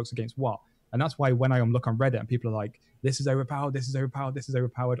 What works against what? And that's why when I look on Reddit and people are like, this is overpowered, this is overpowered, this is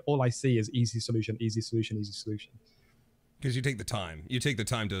overpowered, all I see is easy solution, easy solution, easy solution. Because you take the time. You take the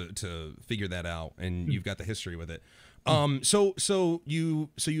time to figure that out, and you've got the history with it. So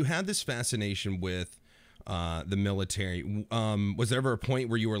you had this fascination with the military. Was there ever a point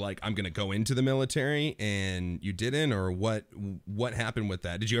where you were like, I'm going to go into the military, and you didn't? Or what happened with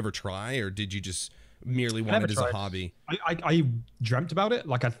that? Did you ever try, or did you just merely want it as a hobby? I dreamt about it.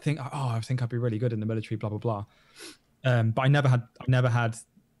 Like I think I'd be really good in the military, blah, blah, blah. But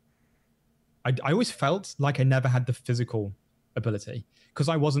I always felt like I never had the physical ability, because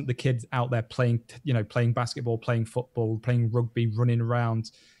I wasn't the kid out there playing basketball, playing football, playing rugby, running around.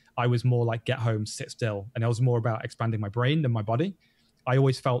 I was more like get home, sit still. And it was more about expanding my brain than my body. I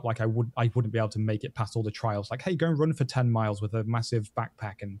always felt like I wouldn't be able to make it past all the trials. Like, hey, go and run for 10 miles with a massive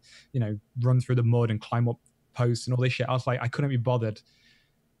backpack and, you know, run through the mud and climb up posts and all this shit. I was like, I couldn't be bothered.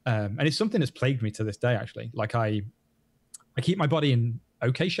 And it's something that's plagued me to this day, actually. Like I keep my body in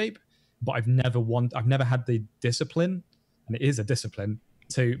okay shape, but I've never had the discipline, and it is a discipline,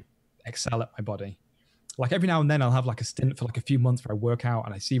 to excel at my body. Like every now and then I'll have like a stint for like a few months where I work out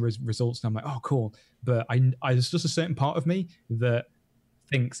and I see results and I'm like, oh, cool. But there's just a certain part of me that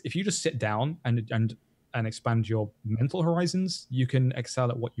thinks if you just sit down and expand your mental horizons, you can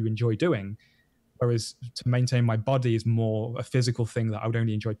excel at what you enjoy doing. Whereas to maintain my body is more a physical thing that I would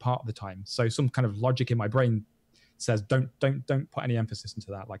only enjoy part of the time. So some kind of logic in my brain says, don't put any emphasis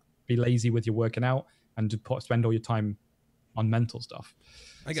into that. Like, be lazy with your working out and spend all your time on mental stuff.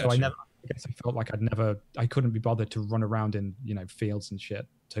 I got you. I guess I felt like I couldn't be bothered to run around in, fields and shit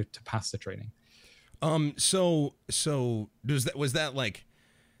to pass the training. So was that like,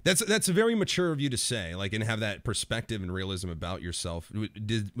 that's very mature of you to say, like, and have that perspective and realism about yourself.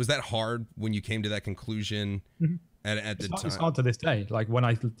 Was that hard when you came to that conclusion at the time? It's hard to this day. Like when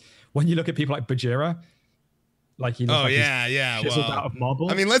you look at people like Bajira, like he looks chiseled out of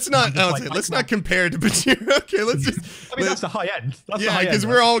marble. I mean, let's not compare to Bajira. Okay, let's just. I mean, that's the high end. Because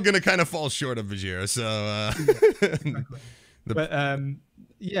we're all gonna kind of fall short of Bajira. So.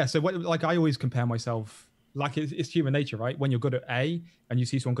 So like I always compare myself. Like it's human nature, right? When you're good at A and you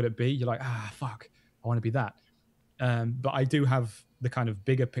see someone good at B, you're like, fuck, I want to be that. But I do have the kind of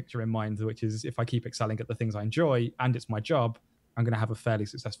bigger picture in mind, which is if I keep excelling at the things I enjoy and it's my job, I'm going to have a fairly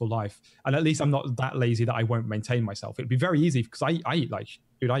successful life. And at least I'm not that lazy that I won't maintain myself. It'd be very easy because I eat I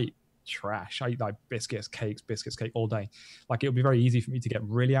eat trash. I eat like biscuits, cake all day. Like it would be very easy for me to get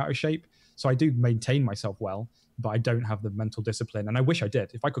really out of shape. So I do maintain myself well, but I don't have the mental discipline. And I wish I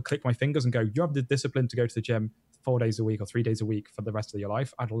did. If I could click my fingers and go, you have the discipline to go to the gym 4 days a week or 3 days a week for the rest of your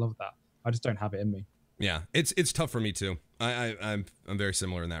life, I'd love that. I just don't have it in me. Yeah, it's tough for me too. I'm very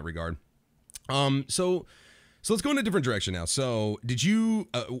similar in that regard. So let's go in a different direction now. So did you,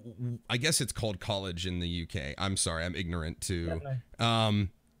 I guess it's called college in the UK. I'm sorry, I'm ignorant to,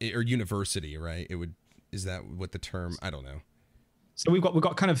 or university, right? Is that what the term, I don't know. So we've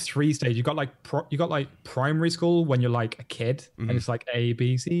got kind of 3 stages. You got like primary school when you're like a kid and it's like A,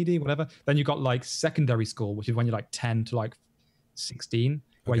 B, C, D, whatever. Then you got like secondary school, which is when you're like 10 to like 16,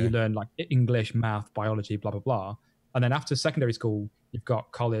 where you learn like English, math, biology, blah, blah, blah. And then after secondary school, you've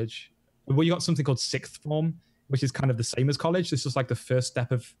got college. Well, you got something called sixth form, which is kind of the same as college. It's just like the first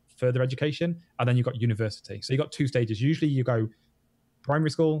step of further education. And then you got university. So you got 2 stages. Usually you go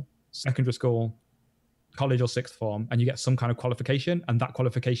primary school, secondary school, college or sixth form, and you get some kind of qualification. And that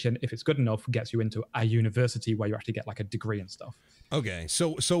qualification, if it's good enough, gets you into a university where you actually get like a degree and stuff. Okay.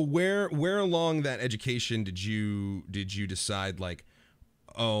 So where along that education did you decide like,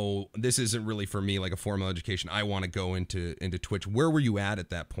 oh, this isn't really for me, like a formal education, I want to go into Twitch? Where were you at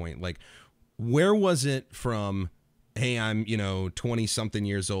that point? Like, where was it from, hey, I'm 20 something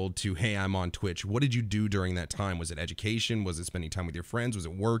years old, to hey, I'm on Twitch? What did you do during that time? Was it education? Was it spending time with your friends? Was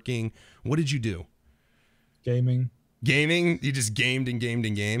it working? What did you do? Gaming. You just gamed and gamed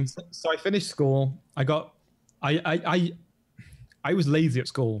and gamed? So I finished school. I was lazy at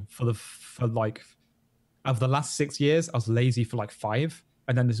school for like, of the last 6 years, I was lazy for like 5.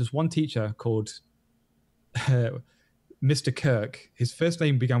 And then there's this one teacher called Mr. Kirk. His first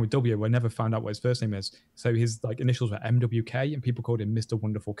name began with W. I never found out what his first name is. So his like initials were MWK, and people called him Mr.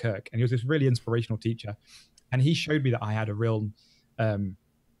 Wonderful Kirk. And he was this really inspirational teacher. And he showed me that I had a real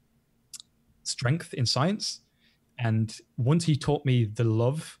strength in science. And once he taught me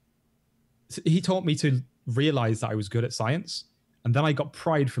he taught me to realize that I was good at science. And then I got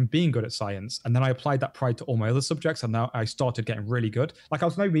pride from being good at science. And then I applied that pride to all my other subjects. And now I started getting really good. Like I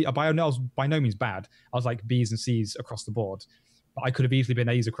was by no means bad. I was like B's and C's across the board. But I could have easily been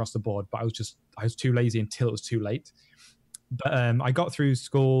A's across the board. But I was too lazy until it was too late. But I got through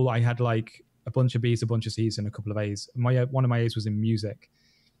school. I had like a bunch of B's, a bunch of C's, and a couple of A's. One of my A's was in music.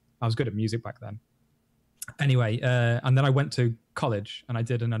 I was good at music back then. Anyway, and then I went to college and I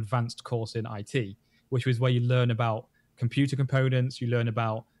did an advanced course in IT, which was where you learn about computer components, you learn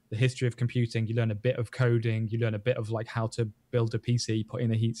about the history of computing, you learn a bit of coding, you learn a bit of like how to build a PC, put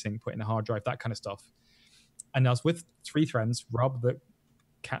in a heatsink, put in a hard drive, that kind of stuff. And I was with 3 friends, Rob, the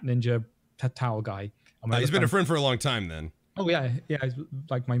cat ninja towel guy. He's been a friend for a long time then. Oh yeah, he's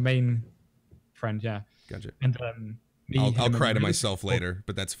like my main friend, yeah. Gotcha. And I'll cry to myself later,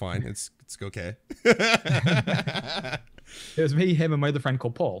 but that's fine. It's okay. It was me, him, and my other friend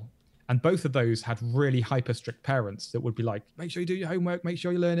called Paul. And both of those had really hyper strict parents that would be like, make sure you do your homework, make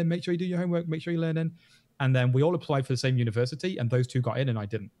sure you're learning, make sure you do your homework, make sure you're learning. And then we all applied for the same university, and those 2 got in and I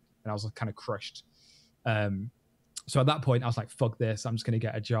didn't. And I was kind of crushed. So at that point, I was like, fuck this, I'm just going to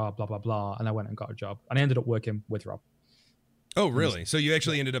get a job, blah, blah, blah. And I went and got a job. And I ended up working with Rob. Oh, really? So you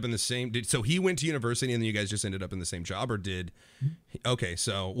actually ended up in the same... So he went to university and then you guys just ended up in the same job, or did... Okay,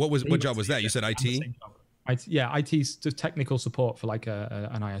 so what job was that? You said IT? IT's just technical support for like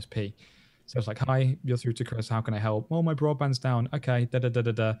an ISP. So it's like, hi, you're through to Chris, how can I help? Oh, my broadband's down. Okay,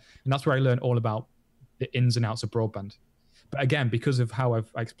 da-da-da-da-da. And that's where I learned all about the ins and outs of broadband. But again, because of how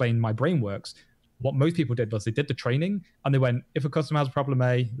I explained my brain works, what most people did was they did the training and they went, if a customer has a problem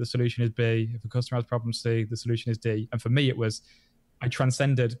A, the solution is B. If a customer has a problem C, the solution is D. And for me, it was, I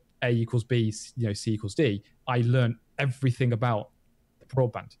transcended A equals B, C equals D. I learned everything about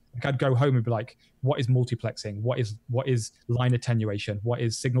broadband. Like I'd go home and be like, what is multiplexing? What is line attenuation? What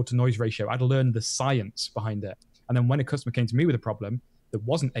is signal to noise ratio? I'd learn the science behind it. And then when a customer came to me with a problem that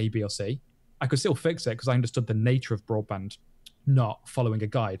wasn't A, B, or C, I could still fix it because I understood the nature of broadband, not following a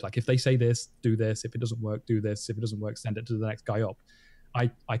guide. Like if they say this, do this. If it doesn't work, do this. If it doesn't work, send it to the next guy up.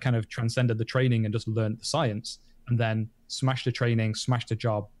 I kind of transcended the training and just learned the science, and then smashed the training, smashed the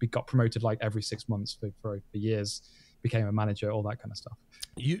job. We got promoted like every 6 months for years, became a manager, all that kind of stuff.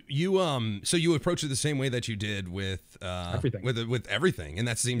 So you approach it the same way that you did with everything. with everything, and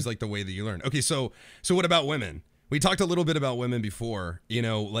that seems like the way that you learn. Okay, so what about women? We talked a little bit about women before,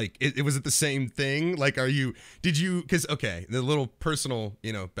 like it was it the same thing? Like, because okay, the little personal,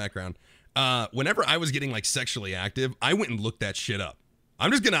 background. Whenever I was getting like sexually active, I went and looked that shit up.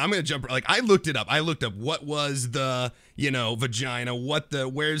 I'm gonna jump, like I looked it up. I looked up what was the, vagina,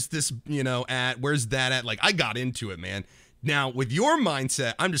 where's this, where's that at? Like I got into it, man. Now with your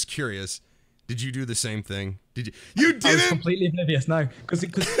mindset, I'm just curious. Did you do the same thing? Did you? You didn't? I was completely oblivious. No, because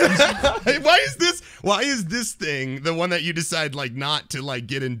why is this thing the one that you decide like not to like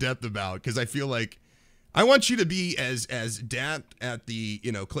get in depth about? Because I feel like I want you to be as adept at the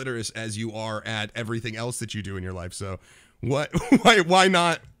clitoris as you are at everything else that you do in your life. So what? Why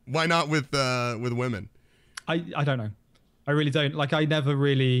not with women? I don't know. I really don't. Like I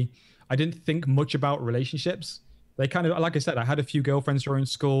didn't think much about relationships. They kind of, like I said, I had a few girlfriends during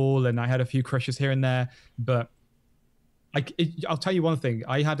school and I had a few crushes here and there, but I'll tell you one thing.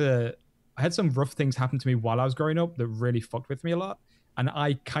 I had some rough things happen to me while I was growing up that really fucked with me a lot. And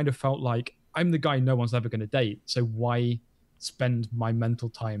I kind of felt like I'm the guy no one's ever going to date. So why spend my mental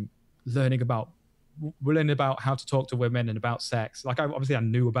time learning about how to talk to women and about sex? Like I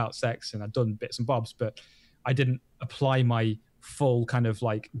knew about sex and I'd done bits and bobs, but I didn't apply my full kind of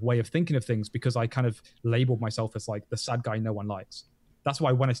like way of thinking of things because I kind of labeled myself as like the sad guy no one likes. That's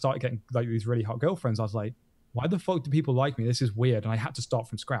why when I started getting like these really hot girlfriends, I was like, why the fuck do people like me? This is weird. And I had to start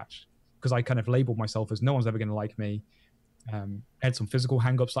from scratch because I kind of labeled myself as no one's ever going to like me. I had some physical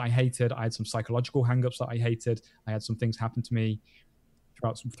hang-ups that I hated. I had some psychological hang-ups that I hated. I had some things happen to me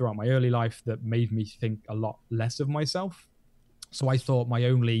throughout my early life that made me think a lot less of myself. So I thought my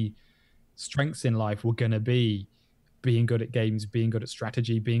only strengths in life were going to be being good at games, being good at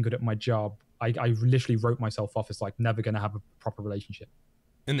strategy, being good at my job. I literally wrote myself off as like never going to have a proper relationship.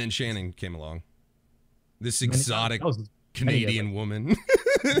 And then Shannon came along. This exotic Canadian woman.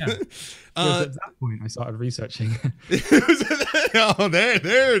 Yeah. At that point, I started researching. Oh,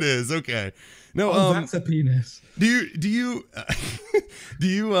 there it is. Okay. No, that's a penis. Do you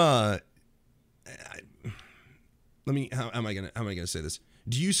how am I gonna say this?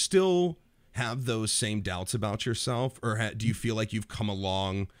 Do you still have those same doubts about yourself, or do you feel like you've come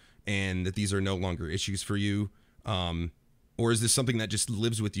along and that these are no longer issues for you? Or is this something that just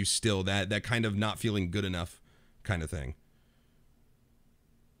lives with you still, that kind of not feeling good enough kind of thing?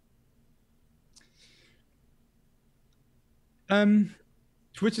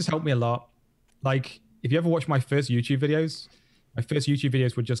 Twitch has helped me a lot. Like, if you ever watch my first YouTube videos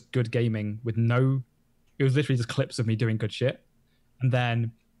were just good gaming with it was literally just clips of me doing good shit. And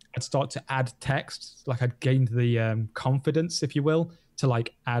then I'd start to add text, like I'd gained the confidence, if you will, to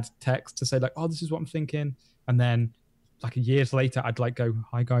like add text to say like, oh, this is what I'm thinking. And then like years later, I'd like go,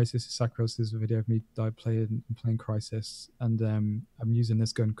 hi guys, this is Sacriel. This is a video of me playing Crisis. And I'm using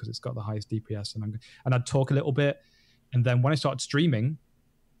this gun because it's got the highest DPS. And I'd talk a little bit. And then when I started streaming,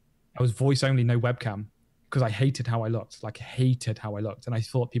 I was voice only, no webcam, because I hated how I looked. And I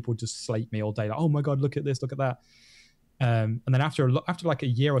thought people would just slate me all day. Like, oh my God, look at this, look at that. And then after like a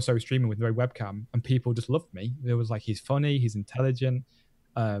year or so streaming with no webcam, and people just loved me. It was like, he's funny, he's intelligent,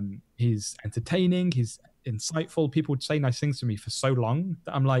 he's entertaining, he's insightful. People would say nice things to me for so long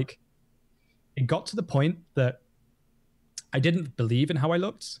that I'm like, it got to the point that I didn't believe in how I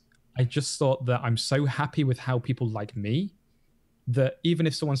looked. I just thought that I'm so happy with how people like me that even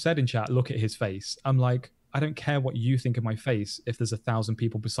if someone said in chat, look at his face, I'm like, I don't care what you think of my face if there's 1,000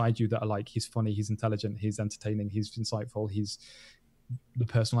 people beside you that are like, he's funny, he's intelligent, he's entertaining, he's insightful, he's the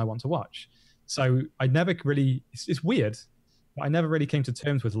person I want to watch. So I never really, it's weird, but I never really came to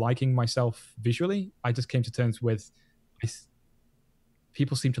terms with liking myself visually. I just came to terms with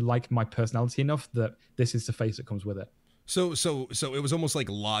people seem to like my personality enough that this is the face that comes with it. So it was almost like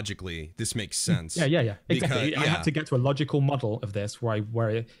logically this makes sense. Yeah, Because exactly. I had to get to a logical model of this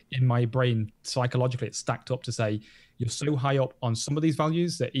where in my brain psychologically it's stacked up to say you're so high up on some of these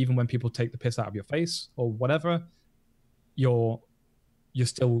values that even when people take the piss out of your face or whatever, you're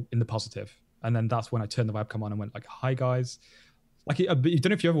still in the positive. And then that's when I turned the webcam on and went like, "Hi guys." Like, you don't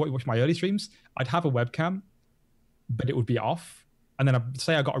know if you ever watched my early streams. I'd have a webcam, but it would be off. And then I'd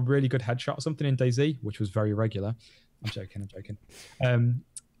say I got a really good headshot or something in DayZ, which was very regular. I'm joking.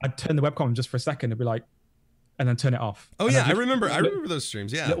 I'd turn the webcam on just for a second and be like, and then turn it off. Oh and yeah, I remember those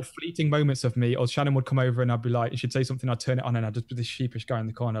streams. Yeah, little fleeting moments of me, or Shannon would come over and I'd be like, she'd say something, I'd turn it on, and I'd just be this sheepish guy in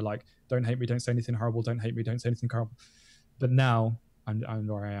the corner, like, "Don't hate me, don't say anything horrible, don't hate me, don't say anything horrible." But now I'm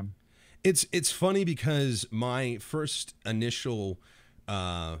where I am. It's funny because my first initial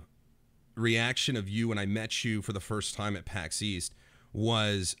reaction of you when I met you for the first time at PAX East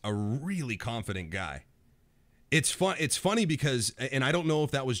was a really confident guy. It's funny because, and I don't know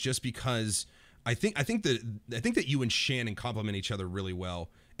if that was just because I think that you and Shannon complement each other really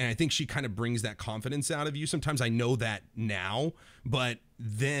well, and I think she kind of brings that confidence out of you. Sometimes I know that now, but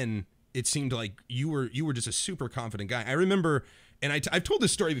then it seemed like you were just a super confident guy. I remember, and I've told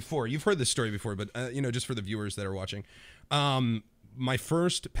this story before. You've heard this story before, but just for the viewers that are watching, my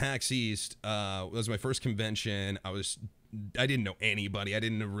first PAX East was my first convention. I didn't know anybody. I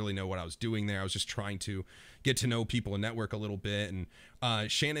didn't really know what I was doing there. I was just trying to get to know people and network a little bit.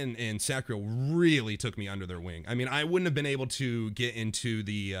 And Shannon and Sacriel really took me under their wing. I mean, I wouldn't have been able to get into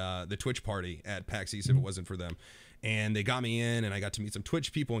the Twitch party at PAX East if it wasn't for them. And they got me in, and I got to meet some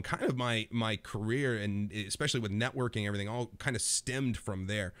Twitch people, and kind of my career, and especially with networking, everything all kind of stemmed from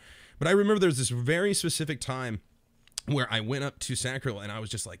there. But I remember there was this very specific time where I went up to Sacriel and I was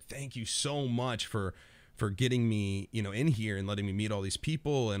just like, "Thank you so much for getting me, in here and letting me meet all these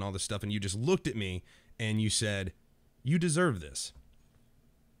people and all this stuff." And you just looked at me and you said, "You deserve this."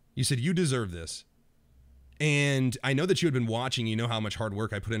 You said, "You deserve this." And I know that you had been watching, you know how much hard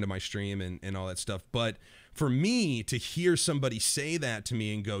work I put into my stream and all that stuff. But for me to hear somebody say that to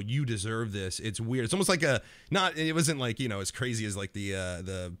me and go, "You deserve this," it's weird. It's almost like it wasn't like, as crazy as like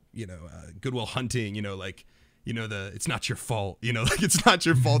the Goodwill Hunting, it's not your fault, like it's not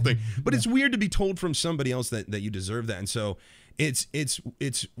your fault thing. But it's weird to be told from somebody else that you deserve that. And so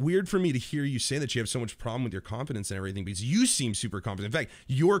it's weird for me to hear you say that you have so much problem with your confidence and everything, because you seem super confident. In fact,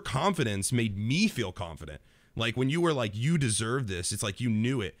 your confidence made me feel confident. Like when you were like, "You deserve this," it's like you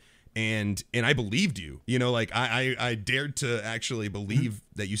knew it. And I believed you, like I dared to actually believe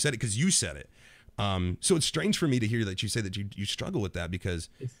that you said it because you said it. So it's strange for me to hear that you say that you struggle with that, because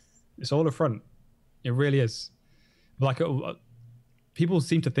it's all a front. It really is. Like people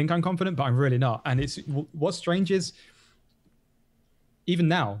seem to think I'm confident, but I'm really not. And what's strange is even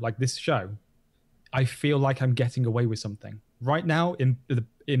now, like this show, I feel like I'm getting away with something right now.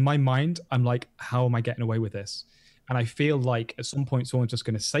 In my mind, I'm like, "How am I getting away with this?" And I feel like at some point someone's just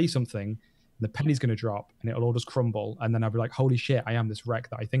going to say something, and the penny's going to drop, and it'll all just crumble, and then I'll be like, "Holy shit, I am this wreck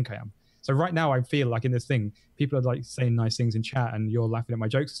that I think I am." So right now, I feel like in this thing, people are like saying nice things in chat, and you're laughing at my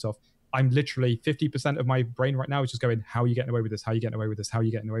jokes and stuff. I'm literally 50% of my brain right now is just going, "How are you getting away with this? How are you getting away with this? How are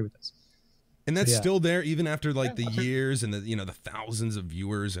you getting away with this?" And that's still there even after like the years and the thousands of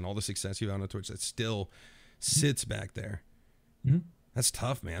viewers and all the success you've had on Twitch. That still sits back there. Mm-hmm. That's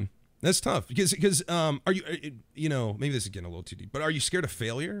tough, man. That's tough because are you maybe this is getting a little too deep, but are you scared of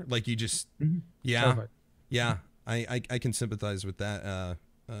failure? Like you just yeah. I can sympathize with that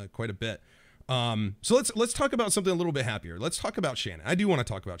quite a bit. So let's talk about something a little bit happier. Let's talk about Shannon. I do want to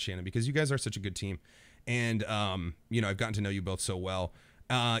talk about Shannon because you guys are such a good team, and I've gotten to know you both so well.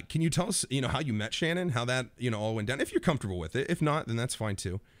 Can you tell us how you met Shannon, how that all went down, if you're comfortable with it? If not, then that's fine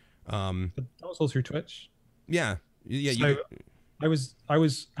too. That was all through Twitch. Yeah. So I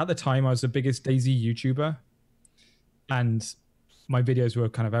was at the time I was the biggest DayZ YouTuber, and my videos were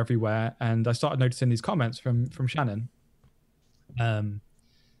kind of everywhere, and I started noticing these comments from Shannon.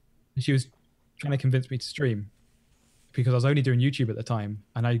 She was trying to convince me to stream because I was only doing YouTube at the time,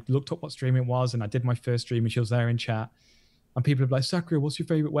 and I looked up what streaming was, and I did my first stream, and she was there in chat, and people would be like, "Sacriel, what's your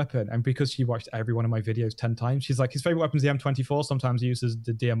favorite weapon?" And because she watched every one of my videos 10 times, she's like, "His favorite weapon's the M24. Sometimes he uses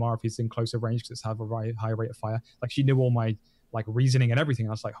the DMR if he's in closer range because it's have a high rate of fire." Like she knew all my like reasoning and everything.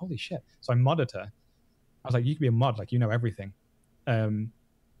 And I was like, "Holy shit!" So I modded her. I was like, "You can be a mod, like you know everything." And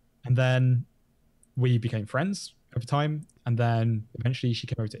then we became friends over time, and then eventually she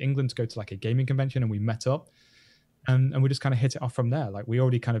came over to England to go to like a gaming convention, and we met up, and we just kind of hit it off from there. Like we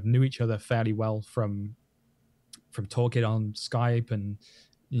already kind of knew each other fairly well from talking on Skype and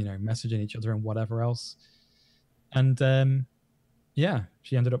messaging each other and whatever else. And Yeah,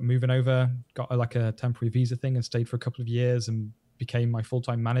 she ended up moving over, got like a temporary visa thing, and stayed for a couple of years and became my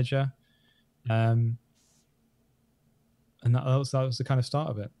full-time manager. Um, and that was the kind of start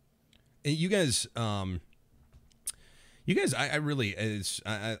of it. And you guys, I really,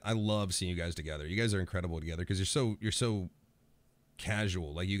 I love seeing you guys together. You guys are incredible together because you're so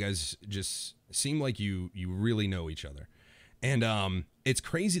casual. Like you guys just seem like you really know each other. And it's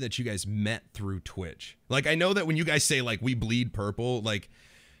crazy that you guys met through Twitch. Like I know that when you guys say like we bleed purple, like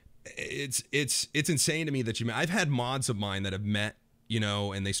it's insane to me that you met. I've had mods of mine that have met, you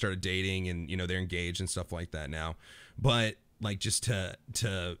know, and they started dating and you know they're engaged and stuff like that now. But like just to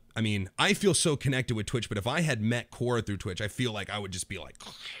I mean, I feel so connected with Twitch, but if I had met Cora through Twitch, I feel like I would just be like,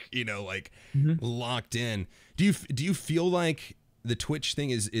 you know, like locked in. Do you feel like the Twitch thing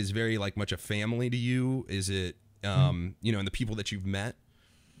is very like much a family to you? Is it you know, and the people that you've met?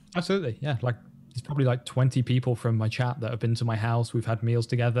 Absolutely, yeah. Like there's probably like 20 people from my chat that have been to my house. We've had meals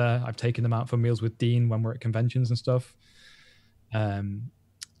together. I've taken them out for meals with Dean when we're at conventions and stuff.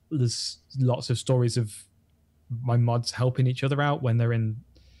 There's lots of stories of my mods helping each other out when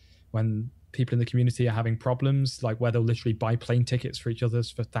people in the community are having problems, like where they'll literally buy plane tickets for each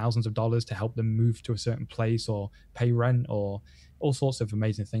other's for thousands of dollars to help them move to a certain place or pay rent or all sorts of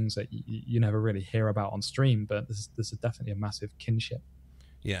amazing things that you never really hear about on stream. But there's definitely a massive kinship.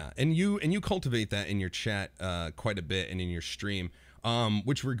 Yeah, and you cultivate that in your chat quite a bit and in your stream,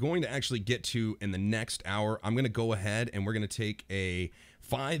 which we're going to actually get to in the next hour. I'm going to go ahead and we're going to take a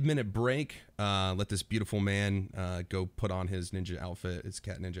 5-minute break. Let this beautiful man go put on his ninja outfit, his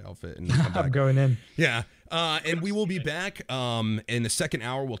cat ninja outfit, and come back. I'm going in. Yeah, and we will be back. In the second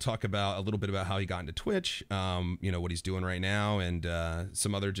hour, we'll talk about a little bit about how he got into Twitch, you know, what he's doing right now, and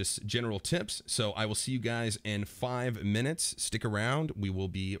some other just general tips. So I will see you guys in 5 minutes. Stick around. We will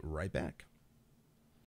be right back.